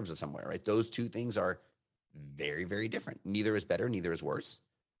the suburbs of somewhere, right? Those two things are very, very different. Neither is better, neither is worse,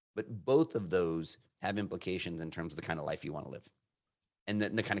 but both of those have implications in terms of the kind of life you want to live and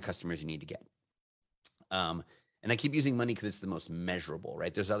the kind of customers you need to get. And I keep using money because it's the most measurable,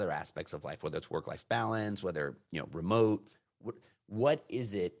 right? There's other aspects of life, whether it's work-life balance, whether, remote, what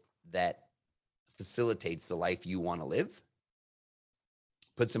is it that facilitates the life you want to live?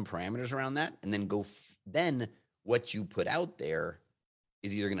 Put some parameters around that, and then then what you put out there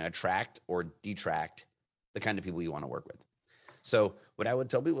is either going to attract or detract the kind of people you want to work with. So what I would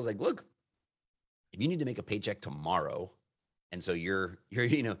tell people is like, look, if you need to make a paycheck tomorrow, and so you're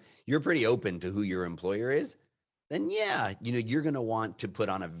pretty open to who your employer is, then yeah, you're going to want to put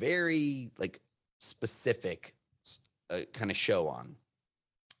on a very like specific kind of show on.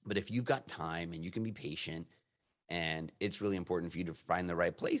 But if you've got time and you can be patient, and it's really important for you to find the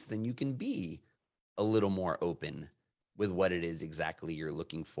right place, then you can be a little more open with what it is exactly you're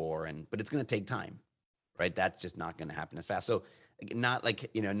looking for. But it's going to take time, right? That's just not going to happen as fast. So not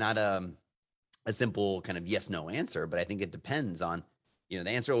like, not a simple kind of yes, no answer, but I think it depends on, the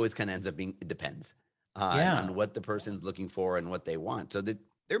answer always kind of ends up being, it depends on what the person's looking for and what they want. So that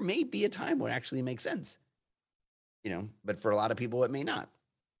there may be a time where it actually makes sense, but for a lot of people, it may not.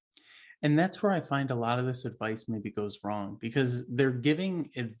 And that's where I find a lot of this advice maybe goes wrong, because they're giving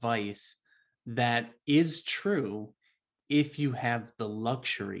advice that is true if you have the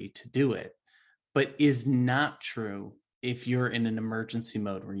luxury to do it, but is not true if you're in an emergency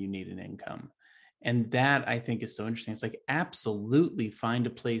mode where you need an income. And that I think is so interesting. It's like, absolutely find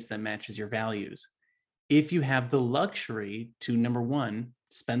a place that matches your values. If you have the luxury to, number one,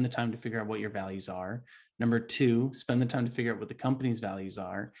 spend the time to figure out what your values are. Number two, spend the time to figure out what the company's values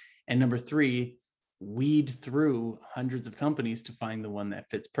are. And number three, weed through hundreds of companies to find the one that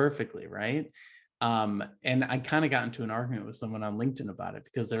fits perfectly, right? And I kind of got into an argument with someone on LinkedIn about it,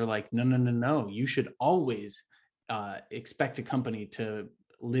 because they're like, no, you should always expect a company to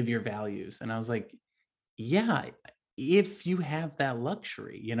live your values. And I was like, yeah, if you have that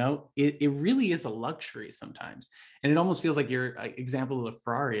luxury, it really is a luxury sometimes. And it almost feels like your example of the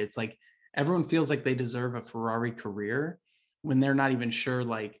Ferrari. It's like everyone feels like they deserve a Ferrari career when they're not even sure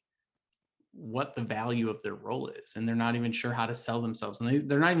like what the value of their role is, and they're not even sure how to sell themselves, and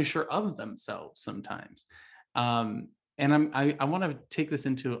they're not even sure of themselves sometimes. And I want to take this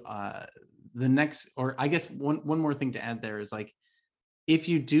into the next, or I guess one more thing to add there is like, if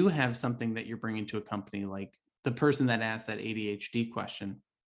you do have something that you're bringing to a company, like the person that asked that ADHD question,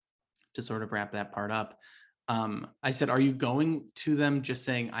 to sort of wrap that part up, I said, are you going to them just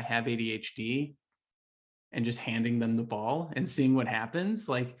saying, I have ADHD, and just handing them the ball and seeing what happens?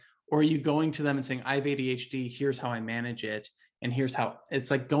 Like, or are you going to them and saying, I have ADHD, here's how I manage it, and here's how.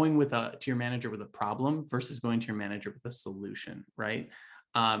 It's like going to your manager with a problem versus going to your manager with a solution, right?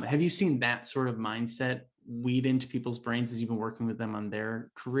 Have you seen that sort of mindset weed into people's brains as you've been working with them on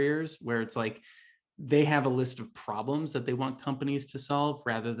their careers, where it's like they have a list of problems that they want companies to solve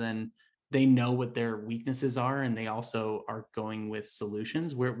rather than they know what their weaknesses are and they also are going with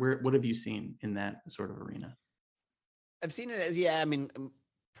solutions? What have you seen in that sort of arena? I've seen it as, yeah, I mean,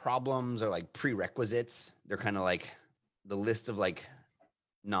 problems are like prerequisites. They're kind of like the list of like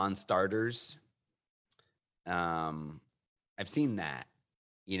non-starters. I've seen that,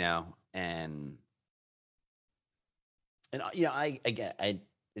 and I get,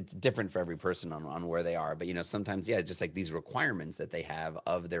 it's different for every person on where they are, but sometimes, yeah, just like these requirements that they have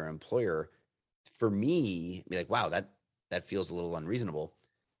of their employer, for me, be like, wow, that feels a little unreasonable,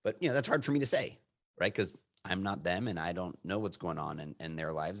 but that's hard for me to say, right? Because I'm not them and I don't know what's going on in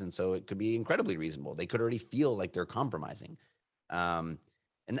their lives. And so it could be incredibly reasonable. They could already feel like they're compromising. And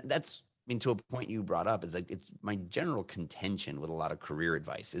that's, I mean, to a point you brought up, is like, it's my general contention with a lot of career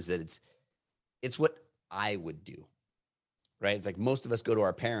advice is that it's what I would do, right? It's like most of us go to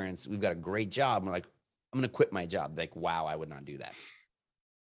our parents, we've got a great job. And we're like, I'm going to quit my job. Like, wow, I would not do that.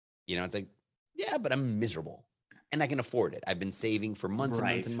 It's like, yeah, but I'm miserable and I can afford it. I've been saving for months and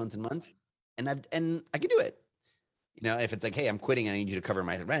months and months and months, and I can do it. If it's like, hey, I'm quitting and I need you to cover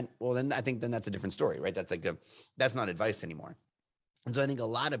my rent, well, then I think that's a different story, right? That's like that's not advice anymore. And so I think a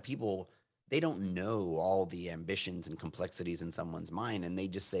lot of people, they don't know all the ambitions and complexities in someone's mind, and they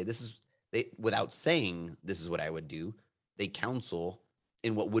just say without saying this is what I would do. They counsel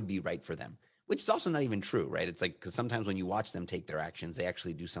in what would be right for them, which is also not even true, right? It's like, because sometimes when you watch them take their actions, they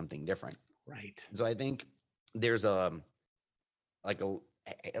actually do something different. Right. So I think there's a lack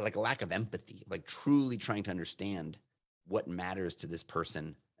of empathy, like truly trying to understand what matters to this person.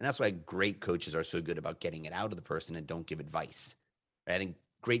 And that's why great coaches are so good about getting it out of the person and don't give advice. Right? I think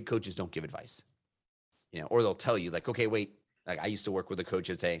great coaches don't give advice, or they'll tell you like, okay, wait, like I used to work with a coach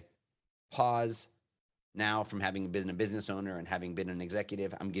that'd say, pause. Now, from having been a business owner and having been an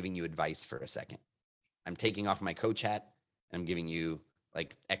executive, I'm giving you advice for a second. I'm taking off my coach hat and I'm giving you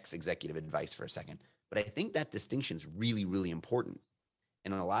like ex-executive advice for a second. But I think that distinction is really, really important.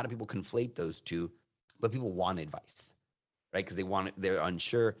 And a lot of people conflate those two, but people want advice, right? Because they're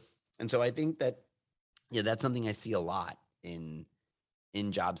unsure. And so I think that, yeah, that's something I see a lot in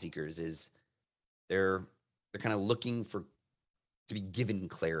job seekers is they're kind of looking to be given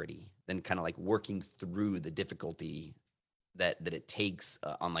clarity, then kind of like working through the difficulty that it takes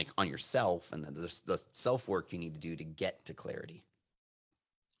on yourself and the self work you need to do to get to clarity.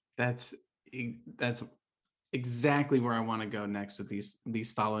 That's exactly where I want to go next with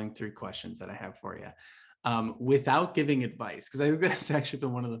these following 3 questions that I have for you. Without giving advice, because I think that's actually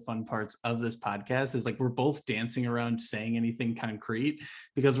been one of the fun parts of this podcast, is like we're both dancing around saying anything concrete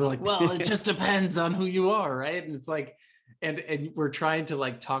because we're like, well, it just depends on who you are, right? And it's like, and we're trying to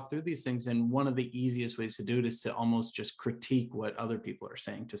like talk through these things, and one of the easiest ways to do it is to almost just critique what other people are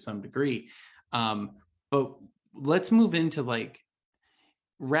saying to some degree. But let's move into like,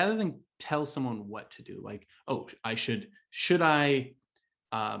 rather than tell someone what to do, like, oh, should I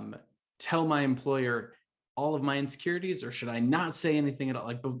tell my employer all of my insecurities, or should I not say anything at all?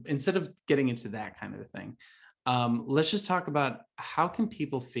 Like, but instead of getting into that kind of a thing, let's just talk about how can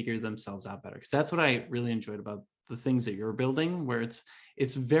people figure themselves out better? Because that's what I really enjoyed about the things that you're building, where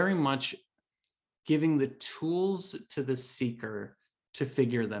it's very much giving the tools to the seeker to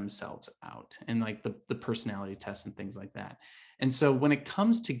figure themselves out, and like the personality tests and things like that. And so when it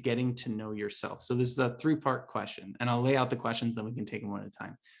comes to getting to know yourself, so this is a 3-part question, and I'll lay out the questions, then we can take them one at a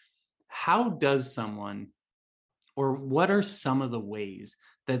time. How does someone, or what are some of the ways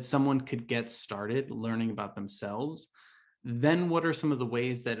that someone could get started learning about themselves? Then what are some of the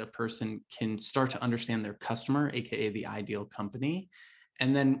ways that a person can start to understand their customer, aka the ideal company?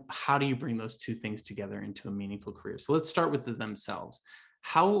 And then how do you bring those 2 things together into a meaningful career? So let's start with themselves.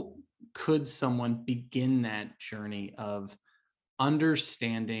 how could someone begin that journey of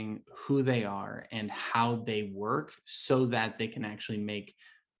understanding who they are and how they work so that they can actually make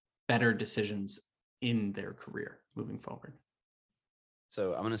better decisions in their career moving forward?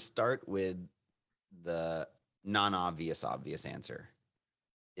 So I'm going to start with the non-obvious answer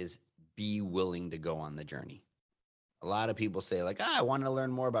is be willing to go on the journey. A lot of people say like, I want to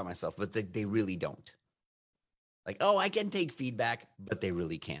learn more about myself, but they really don't. Like, oh, I can take feedback, but they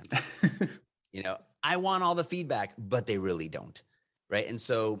really can't. I want all the feedback, but they really don't. Right. And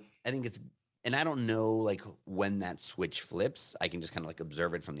so I think and I don't know like when that switch flips. I can just kind of like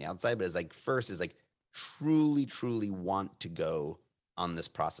observe it from the outside, but it's like first is like truly want to go on this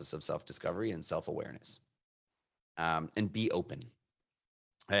process of self-discovery and self-awareness, and be open.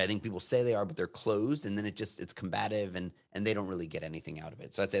 I think people say they are, but they're closed, and then it's combative, and they don't really get anything out of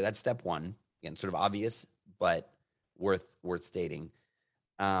it. So I'd say that's step one. Again, sort of obvious, but worth stating.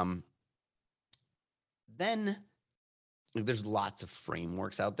 Then there's lots of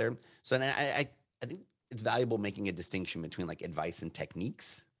frameworks out there. So and I think it's valuable making a distinction between like advice and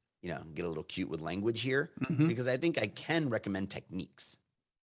techniques. Get a little cute with language here, because I think I can recommend techniques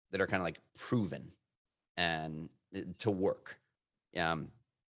that are kind of like proven and to work.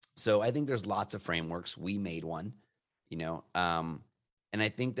 So I think there's lots of frameworks. We made one, and I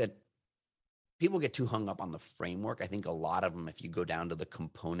think that people get too hung up on the framework. I think a lot of them, if you go down to the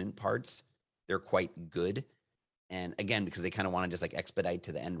component parts, they're quite good. And again, because they kind of want to just like expedite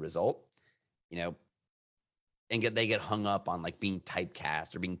to the end result, and they get hung up on like being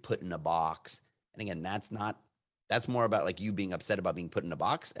typecast or being put in a box. And again, that's more about like you being upset about being put in a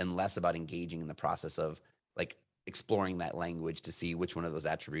box and less about engaging in the process of like exploring that language to see which one of those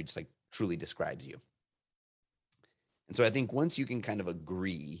attributes like truly describes you. And so I think once you can kind of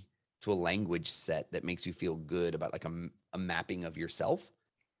agree to a language set that makes you feel good about like a mapping of yourself,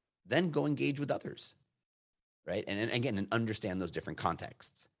 then go engage with others. Right. And again, and understand those different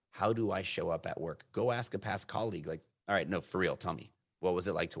contexts. How do I show up at work? Go ask a past colleague, like, all right, no, for real, tell me, what was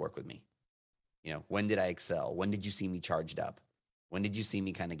it like to work with me? When did I excel? When did you see me charged up? When did you see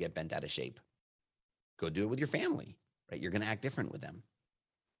me kind of get bent out of shape? Go do it with your family, right? You're going to act different with them.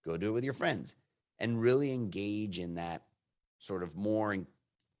 Go do it with your friends and really engage in that sort of more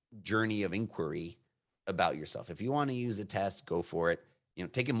journey of inquiry about yourself. If you want to use a test, go for it.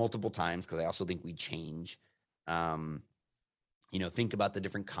 Take it multiple times, because I also think we change. Think about the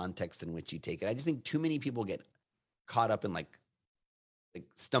different contexts in which you take it. I just think too many people get caught up in like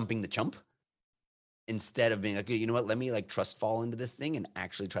stumping the chump instead of being like, you know what, let me like trust fall into this thing and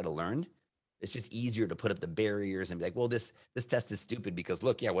actually try to learn. It's just easier to put up the barriers and be like, well, this test is stupid because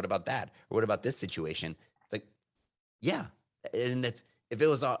look, yeah, what about that? Or what about this situation? It's like, yeah. And that's, if it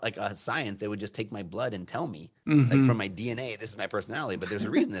was like a science, they would just take my blood and tell me like from my DNA, this is my personality, but there's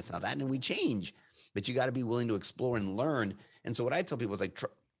a reason that's not that. And we change, but you got to be willing to explore and learn. And so what I tell people is like,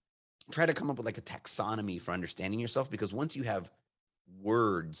 try to come up with like a taxonomy for understanding yourself, because once you have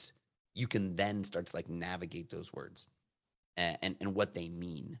words, you can then start to like navigate those words and what they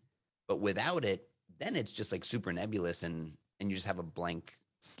mean. But without it, then it's just like super nebulous and you just have a blank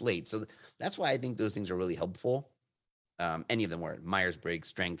slate. So that's why I think those things are really helpful. Any of them were Myers-Briggs,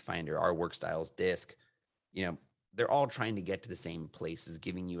 Strength Finder, Our Work Styles, DISC, they're all trying to get to the same place, as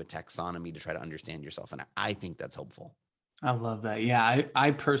giving you a taxonomy to try to understand yourself. And I think that's helpful. I love that. Yeah.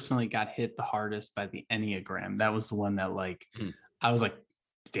 I personally got hit the hardest by the Enneagram. That was the one that like, I was like,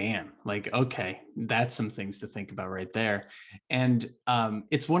 damn, like, okay, that's some things to think about right there. And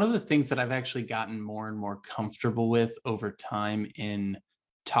it's one of the things that I've actually gotten more and more comfortable with over time in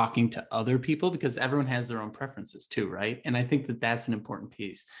talking to other people, because everyone has their own preferences too, right? And I think that that's an important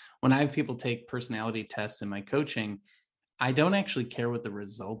piece. When I have people take personality tests in my coaching, I don't actually care what the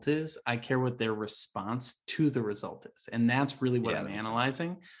result is. I care what their response to the result is. And that's really what I'm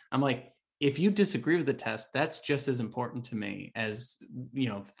analyzing. I'm like, if you disagree with the test, that's just as important to me as,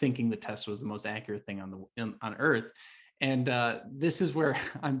 thinking the test was the most accurate thing on earth. And this is where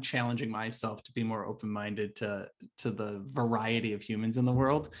I'm challenging myself to be more open-minded to the variety of humans in the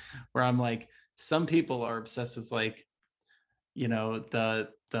world, where I'm like, some people are obsessed with like,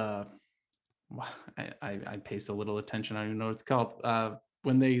 I paste a little attention. I don't even know what it's called.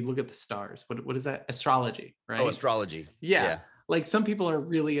 When they look at the stars, what is that? Astrology, right? Oh, astrology. Yeah. Like some people are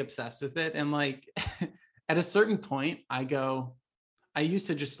really obsessed with it. And like at a certain point I used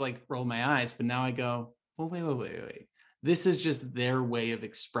to just like roll my eyes, but now I go, well, wait. This is just their way of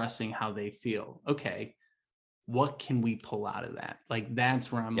expressing how they feel. Okay. What can we pull out of that? Like,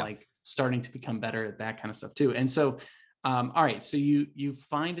 that's where I'm like starting to become better at that kind of stuff too. And so All right, so you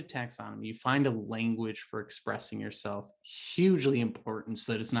find a taxonomy, you find a language for expressing yourself, hugely important,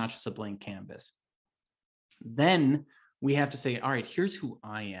 so that it's not just a blank canvas. Then we have to say, all right, here's who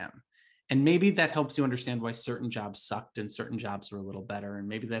I am. And maybe that helps you understand why certain jobs sucked and certain jobs were a little better. And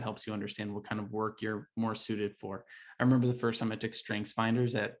maybe that helps you understand what kind of work you're more suited for. I remember the first time I took Strengths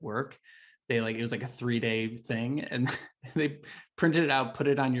Finders at work. It was like a 3-day thing, and they printed it out, put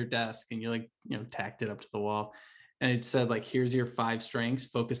it on your desk, and you tacked it up to the wall. And it said, like, here's your 5 strengths,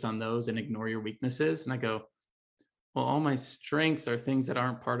 focus on those and ignore your weaknesses. And I go, well, all my strengths are things that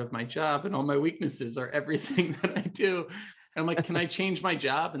aren't part of my job, and all my weaknesses are everything that I do. And I'm like, can I change my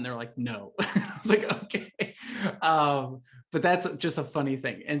job? And they're like, no. I was like, okay. But that's just a funny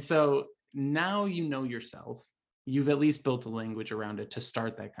thing. And so now you know yourself. You've at least built a language around it to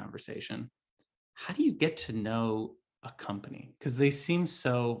start that conversation. How do you get to know a company? Because they seem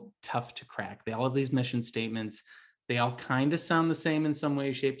so tough to crack. They all have these mission statements. They all kind of sound the same in some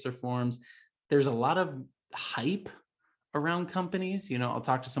way, shapes, or forms. There's a lot of hype around companies. I'll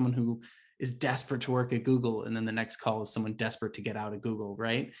talk to someone who is desperate to work at Google, and then the next call is someone desperate to get out of Google,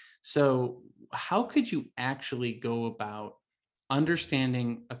 right? So how could you actually go about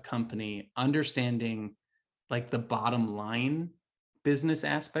understanding a company, understanding like the bottom line business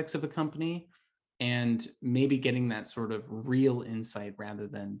aspects of a company, and maybe getting that sort of real insight rather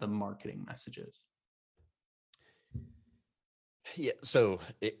than the marketing messages? Yeah, so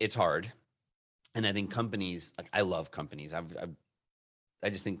it's hard. And I think companies, like, I love companies. I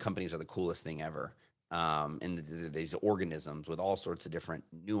just think companies are the coolest thing ever. And these organisms with all sorts of different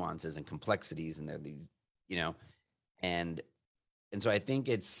nuances and complexities, and they're these, and so I think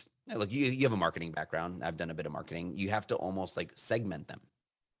it's, look, you have a marketing background. I've done a bit of marketing. You have to almost like segment them,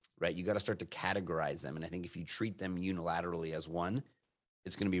 right? You got to start to categorize them. And I think if you treat them unilaterally as one,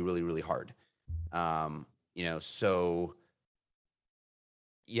 it's going to be really, really hard. So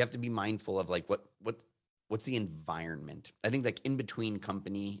you have to be mindful of like what's the environment. I think like in between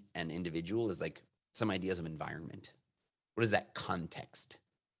company and individual is like some ideas of environment. What is that context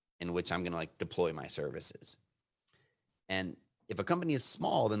in which I'm going to like deploy my services? And if a company is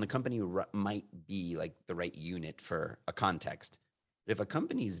small, then the company might be like the right unit for a context. But if a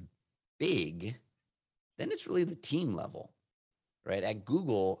company is big, then it's really the team level, right? At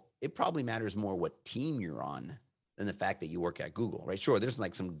Google, it probably matters more what team you're on than the fact that you work at Google, right? Sure, there's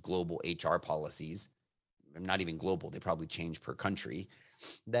like some global HR policies, not even global, they probably change per country,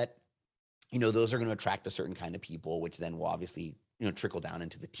 that, those are going to attract a certain kind of people, which then will obviously, trickle down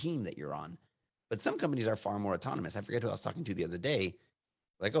into the team that you're on. But some companies are far more autonomous. I forget who I was talking to the other day.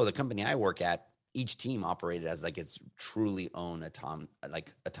 Like, oh, the company I work at, each team operated as like its truly own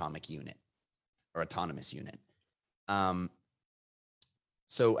atomic unit or autonomous unit.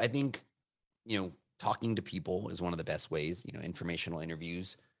 So I think, talking to people is one of the best ways, informational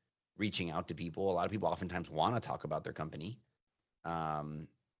interviews, reaching out to people. A lot of people oftentimes want to talk about their company.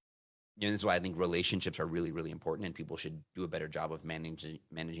 This is why I think relationships are really, really important, and people should do a better job of managing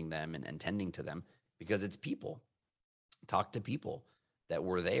them and tending to them, because it's people. Talk to people that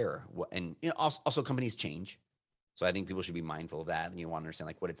were there. And also companies change. So I think people should be mindful of that. And you want to understand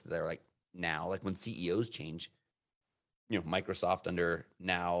like what it's there like now, like when CEOs change, Microsoft under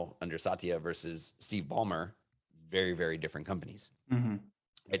Satya versus Steve Ballmer, very, very different companies. Mm-hmm.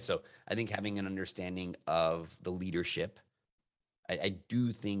 Right. So I think having an understanding of the leadership, I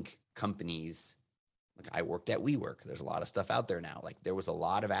do think companies, like I worked at WeWork, there's a lot of stuff out there now. Like there was a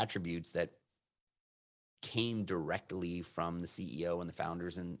lot of attributes that came directly from the CEO and the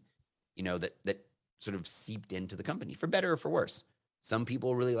founders, and, that sort of seeped into the company for better or for worse. Some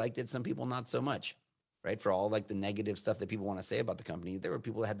people really liked it. Some people not so much. Right. For all like the negative stuff that people want to say about the company, there were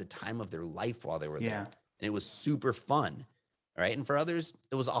people that had the time of their life while they were there, and it was super fun. Right. And for others,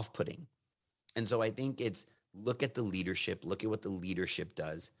 it was off-putting. And so I think it's look at the leadership, look at what the leadership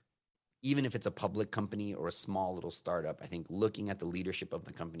does. Even if it's a public company or a small little startup, I think looking at the leadership of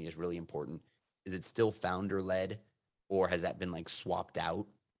the company is really important. Is it still founder-led, or has that been like swapped out?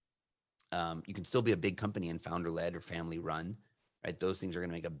 You can still be a big company and founder-led or family-run, right? Those things are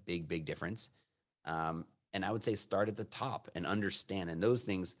going to make a big, big difference. And I would say start at the top and understand. And those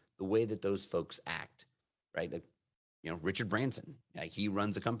things, the way that those folks act, right? Like, Richard Branson, like he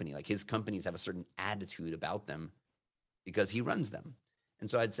runs a company. Like his companies have a certain attitude about them because he runs them. And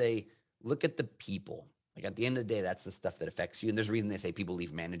so I'd say look at the people. Like at the end of the day, that's the stuff that affects you. And there's a reason they say people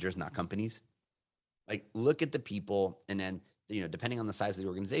leave managers, not companies. Like look at the people, and then, depending on the size of the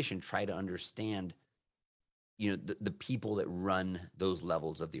organization, try to understand, the people that run those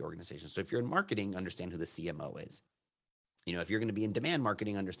levels of the organization. So if you're in marketing, understand who the CMO is. If you're going to be in demand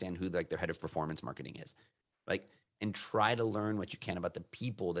marketing, understand who like their head of performance marketing is. Like, and try to learn what you can about the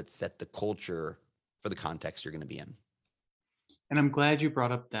people that set the culture for the context you're going to be in. And I'm glad you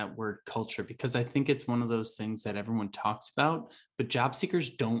brought up that word culture, because I think it's one of those things that everyone talks about, but job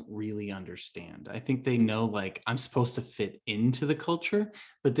seekers don't really understand. I think they know, like, I'm supposed to fit into the culture,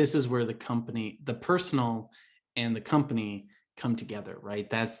 but this is where the company, the personal and the company come together, right?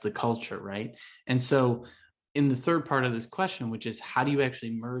 That's the culture, right? And so in the third part of this question, which is how do you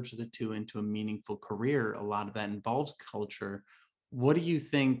actually merge the two into a meaningful career? A lot of that involves culture. What do you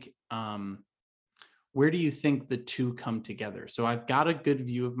think? Where do you think the two come together? So I've got a good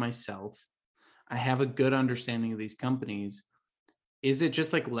view of myself. I have a good understanding of these companies. Is it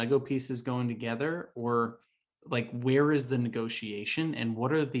just like Lego pieces going together, or like where is the negotiation and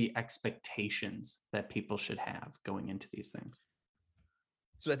what are the expectations that people should have going into these things?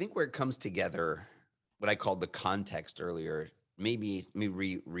 So I think where it comes together, what I called the context earlier, maybe let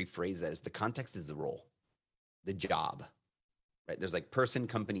me rephrase that, is the context is the role, the job, right? There's like person,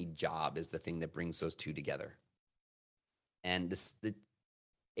 company, job is the thing that brings those two together. And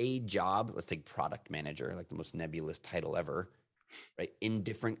a job, let's take product manager, like the most nebulous title ever, right? In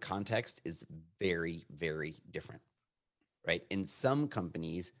different contexts is very, very different, right? In some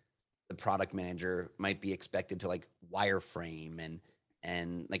companies, the product manager might be expected to like wireframe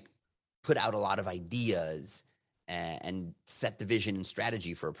and like put out a lot of ideas and set the vision and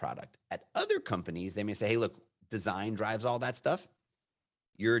strategy for a product. At other companies, they may say, hey, look, design drives all that stuff.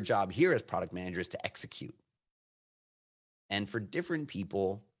 Your job here as product manager is to execute. And for different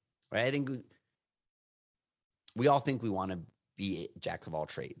people, right, I think we all think we want to be a jack of all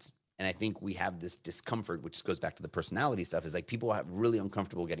trades. And I think we have this discomfort, which goes back to the personality stuff, is like people have really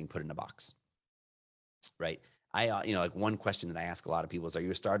uncomfortable getting put in a box, right? I, like one question that I ask a lot of people is, are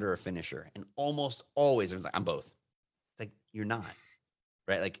you a starter or a finisher? And almost always it's like, I'm both. It's like, you're not,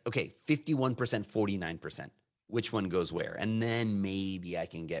 right? Like, okay, 51%, 49%, which one goes where? And then maybe I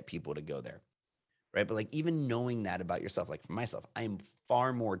can get people to go there, right? But like, even knowing that about yourself, like for myself, I am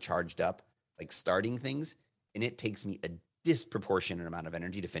far more charged up, like starting things, and it takes me a disproportionate amount of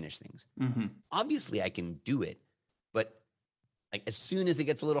energy to finish things. Mm-hmm. Obviously I can do it, but like as soon as it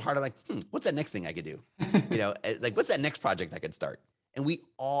gets a little harder, like, what's that next thing I could do? Like what's that next project I could start? And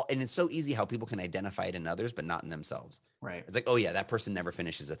and it's so easy how people can identify it in others, but not in themselves. Right. It's like, oh yeah, that person never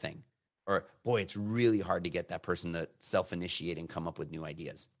finishes a thing. Or boy, it's really hard to get that person to self-initiate and come up with new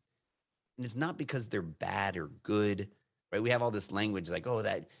ideas. And it's not because they're bad or good, right? We have all this language like, oh,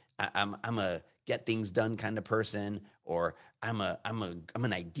 that I'm a get things done kind of person, or I'm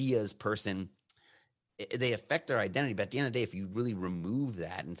an ideas person. They affect our identity, but at the end of the day, if you really remove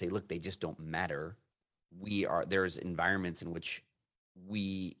that and say, look, they just don't matter, there's environments in which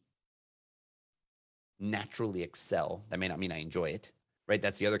we naturally excel. That may not mean I enjoy it, right?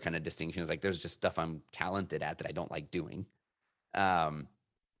 That's the other kind of distinction, is like there's just stuff I'm talented at that I don't like doing.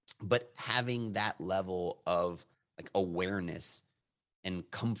 But having that level of like awareness and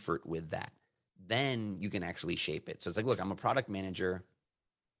comfort with that, then you can actually shape it. So it's like, look, I'm a product manager.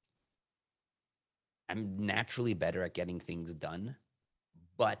 I'm naturally better at getting things done,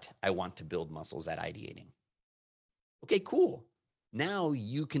 but I want to build muscles at ideating. Okay, cool. Now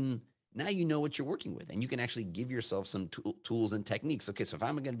you know what you're working with, and you can actually give yourself some tools and techniques. Okay, so if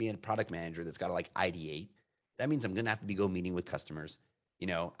I'm going to be a product manager that's got to like ideate, that means I'm going to have to be meeting with customers.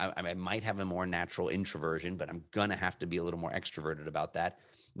 I might have a more natural introversion, but I'm going to have to be a little more extroverted about that.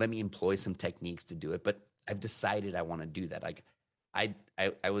 Let me employ some techniques to do it. But I've decided I want to do that. Like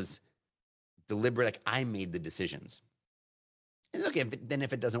I was deliberate. Like I made the decisions. And okay,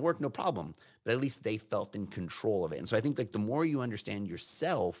 if it doesn't work, no problem. But at least they felt in control of it. And so I think like the more you understand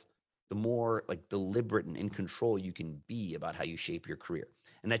yourself, the more like deliberate and in control you can be about how you shape your career.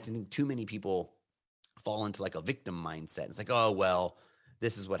 And that's, I think, too many people fall into like a victim mindset. It's like, oh, well,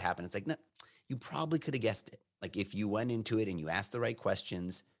 this is what happened. It's like, no, you probably could have guessed it. Like if you went into it and you asked the right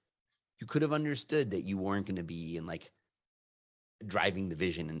questions, you could have understood that you weren't going to be in like driving the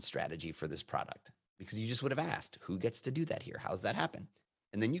vision and strategy for this product, because you just would have asked, who gets to do that here? How's that happen?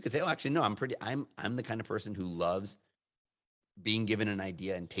 And then you could say, oh, actually, no, I'm the kind of person who loves being given an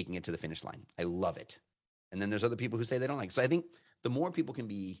idea and taking it to the finish line. I love it. And then there's other people who say they don't like it. So I think the more people can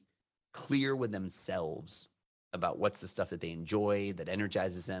be clear with themselves about what's the stuff that they enjoy, that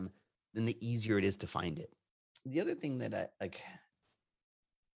energizes them, then the easier it is to find it. The other thing that I like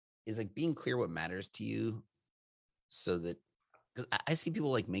is like being clear what matters to you, so that, because I see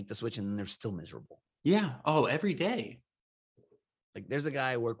people like make the switch and then they're still miserable. Yeah. Oh, every day. Like there's a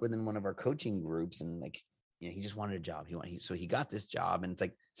guy I work with in one of our coaching groups, and like, he just wanted a job. So he got this job, and it's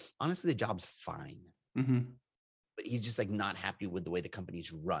like, honestly, the job's fine. Mm-hmm. but he's just like not happy with the way the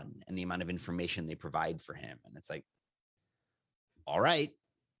company's run and the amount of information they provide for him. And it's like, all right,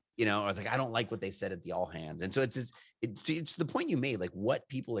 I was like, I don't like what they said at the all hands. And so it's the point you made, like what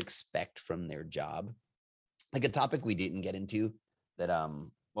people expect from their job. Like a topic we didn't get into that,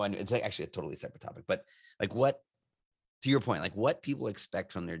 well, it's like actually a totally separate topic, but like to your point, like what people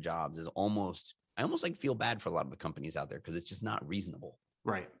expect from their jobs is I almost like feel bad for a lot of the companies out there because it's just not reasonable.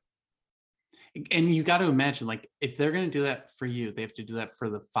 Right. And you got to imagine, like, if they're going to do that for you, they have to do that for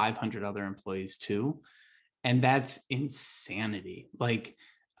the 500 other employees too. And that's insanity. Like,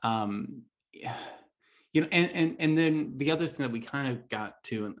 and then the other thing that we kind of got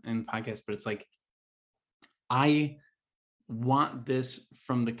to in the podcast, but it's like, I want this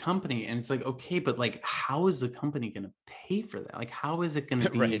from the company, and it's like, okay, but like, how is the company going to pay for that? Like, how is it going to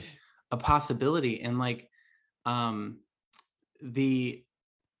be right. a possibility? And like,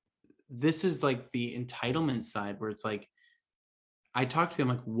 this is like the entitlement side where it's like, I talked to him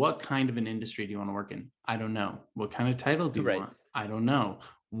like, what kind of an industry do you want to work in? I don't know. What kind of title do you want? I don't know.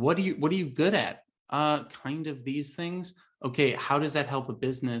 What are you good at? Kind of these things. Okay, how does that help a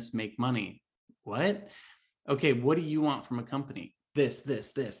business make money? What? Okay, what do you want from a company? This.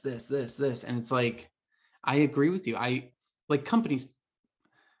 And it's like, I agree with you. I like companies.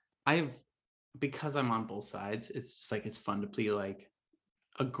 Because I'm on both sides, it's just like, it's fun to be like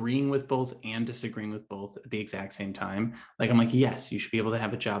agreeing with both and disagreeing with both at the exact same time. Like, I'm like, yes, you should be able to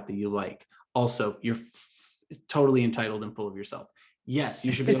have a job that you like. Also, you're totally entitled and full of yourself. Yes,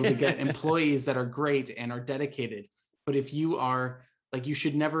 you should be able to get employees that are great and are dedicated. But if you are like, you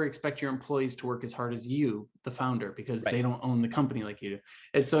should never expect your employees to work as hard as you, the founder, because they don't own the company like you do.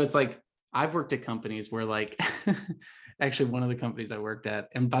 And so it's like, I've worked at companies where like, actually one of the companies I worked at,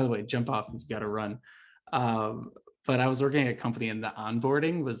 and by the way, jump off if you got to run. But I was working at a company and the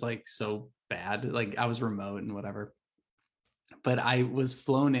onboarding was like so bad. Like, I was remote and whatever, but I was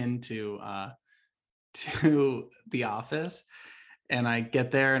flown into to the office, and I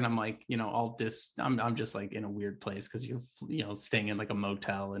get there and I'm like, I'm just like in a weird place because you're staying in like a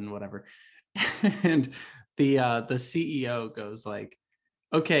motel and whatever. And the CEO goes like,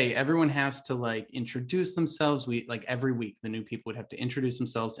 okay, everyone has to like introduce themselves. We like every week the new people would have to introduce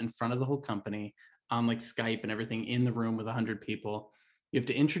themselves in front of the whole company on like Skype and everything, in the room with 100 people. You have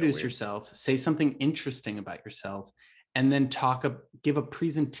to introduce yourself, say something interesting about yourself, and then give a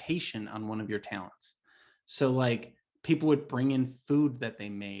presentation on one of your talents. So like, people would bring in food that they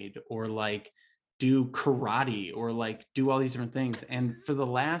made, or like do karate, or like do all these different things. And for the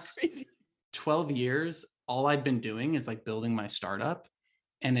last 12 years, all I'd been doing is like building my startup,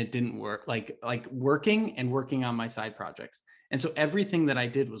 and it didn't work, like working on my side projects. And so everything that I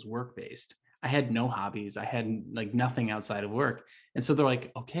did was work-based. I had no hobbies. I had like nothing outside of work. And so they're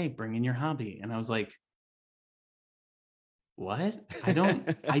like, okay, bring in your hobby. And I was like, what? I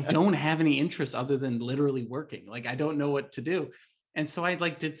don't have any interest other than literally working. Like, I don't know what to do. And so I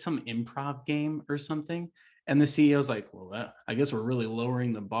like did some improv game or something. And the CEO's like, well, I guess we're really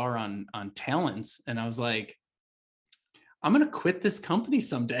lowering the bar on talents. And I was like, I'm going to quit this company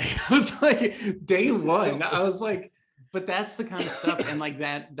someday. I was like, day one, I was like, but that's the kind of stuff. And like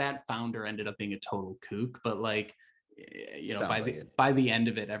that founder ended up being a total kook, but like, by the end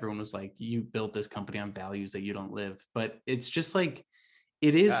of it, everyone was like, you built this company on values that you don't live. But it's just like,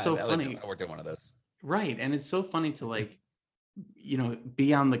 it is so funny. I worked in one of those. Right. And it's so funny to like,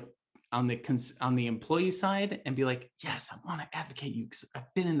 be on the employee side and be like, yes, I want to advocate you because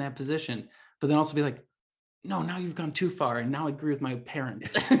I've been in that position. But then also be like, no, now you've gone too far, and now I agree with my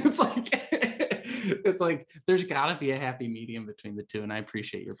parents. It's like there's got to be a happy medium between the two, and I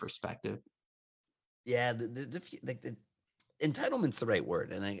appreciate your perspective. Yeah, the entitlement's the right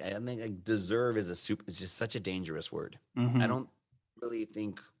word, and I think like deserve is it's just such a dangerous word. Mm-hmm. I don't really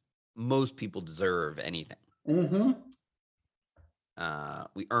think most people deserve anything. Mm-hmm.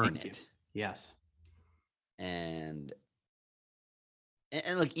 We earn it. Yes, and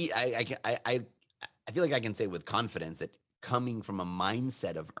like I feel like I can say with confidence that coming from a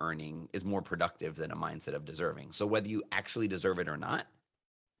mindset of earning is more productive than a mindset of deserving. So whether you actually deserve it or not,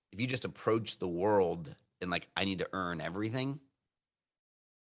 if you just approach the world and like, I need to earn everything,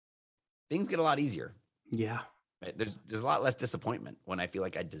 things get a lot easier. Yeah. Right? There's a lot less disappointment when I feel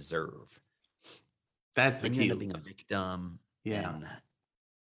like I deserve. That's when the you key. end up being a victim. Yeah. And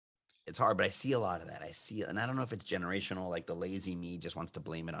it's hard, but I see a lot of that. And I don't know if it's generational, like the lazy me just wants to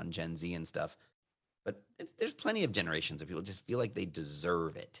blame it on Gen Z and stuff. But there's plenty of generations of people just feel like they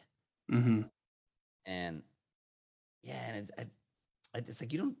deserve it. Mm-hmm. And yeah, and it's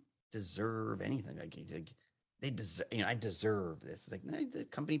like, you don't deserve anything. Like they deserve, I deserve this. It's like, no, the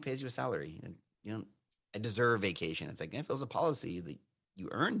company pays you a salary, and you don't I deserve vacation. It's like, if it was a policy that you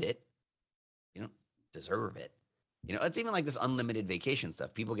earned it, you don't deserve it. It's even like this unlimited vacation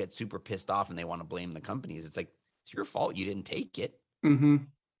stuff. People get super pissed off and they want to blame the companies. It's like, it's your fault you didn't take it. Mm-hmm.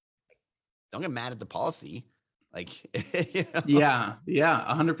 Don't get mad at the policy. Like, Yeah,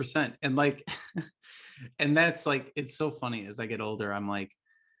 100%. And like, and that's like, it's so funny as I get older, I'm like,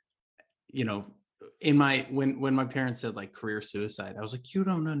 in my, when my parents said like career suicide, I was like, you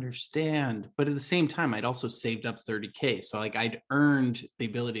don't understand. But at the same time, I'd also saved up $30,000. So like I'd earned the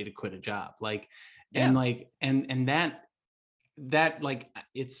ability to quit a job. Like, and like, and that like,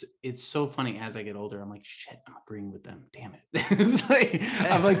 it's so funny as I get older, I'm like, shit, I'm agreeing with them. Damn it. It's like,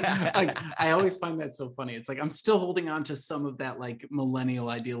 I'm like, I always find that so funny. It's like, I'm still holding on to some of that like millennial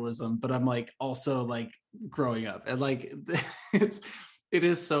idealism, but I'm like also like growing up, and like, it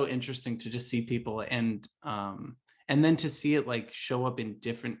is so interesting to just see people and then to see it like show up in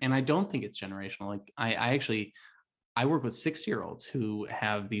different, and I don't think it's generational. Like I work with 60-year-olds who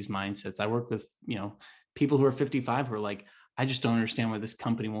have these mindsets. I work with, people who are 55 who are like, I just don't understand why this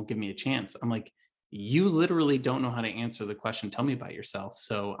company won't give me a chance. I'm like, you literally don't know how to answer the question. Tell me about yourself.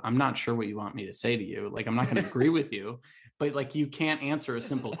 So I'm not sure what you want me to say to you. Like, I'm not going to agree with you, but like, you can't answer a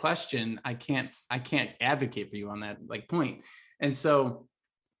simple question. I can't advocate for you on that like point. And so,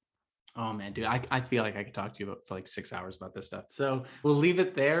 oh man, dude, I feel like I could talk to you for like 6 hours about this stuff. So we'll leave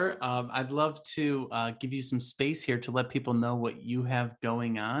it there. I'd love to give you some space here to let people know what you have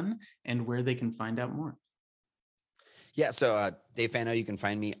going on and where they can find out more. Yeah. So Dave Fano, you can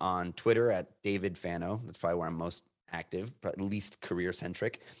find me on Twitter at David Fano. That's probably where I'm most active, but at least career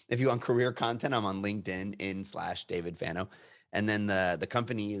centric. If you want career content, I'm on LinkedIn /David Fano. And then the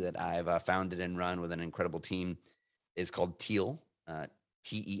company that I've founded and run with an incredible team is called Teal,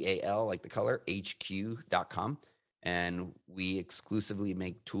 TEAL, like the color, HQ.com. And we exclusively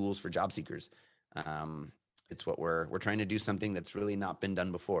make tools for job seekers. It's what we're trying to do, something that's really not been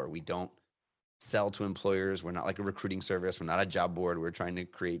done before. We don't sell to employers. We're not like a recruiting service. We're not a job board. We're trying to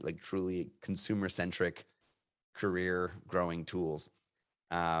create like truly consumer centric career growing tools.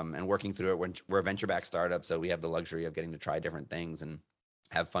 And working through it. We're a venture-backed startup, so we have the luxury of getting to try different things and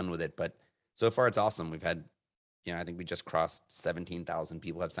have fun with it. But so far, it's awesome. We've had, I think we just crossed 17,000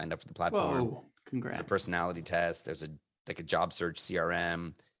 people have signed up for the platform. Whoa, congrats. There's a personality test. There's a job search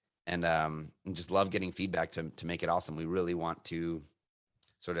CRM, and just love getting feedback to make it awesome. We really want to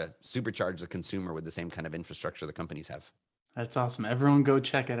sort of supercharge the consumer with the same kind of infrastructure the companies have. That's awesome. Everyone go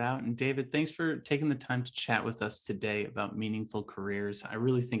check it out. And David, thanks for taking the time to chat with us today about meaningful careers. I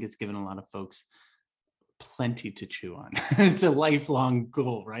really think it's given a lot of folks plenty to chew on. It's a lifelong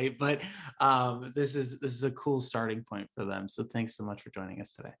goal, right? But this is a cool starting point for them. So thanks so much for joining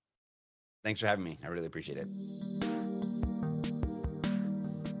us today. Thanks for having me. I really appreciate it.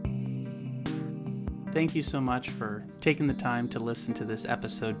 Thank you so much for taking the time to listen to this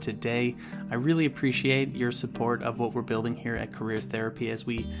episode today. I really appreciate your support of what we're building here at Career Therapy as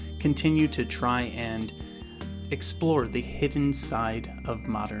we continue to try and explore the hidden side of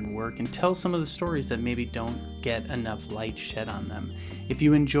modern work and tell some of the stories that maybe don't get enough light shed on them. If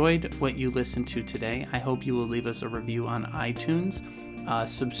you enjoyed what you listened to today, I hope you will leave us a review on iTunes.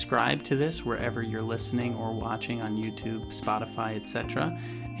 Subscribe to this wherever you're listening or watching on YouTube, Spotify, etc.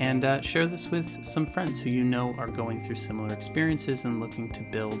 And share this with some friends who you know are going through similar experiences and looking to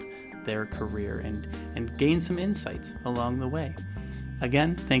build their career and gain some insights along the way.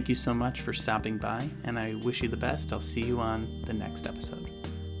 Again, thank you so much for stopping by, and I wish you the best. I'll see you on the next episode.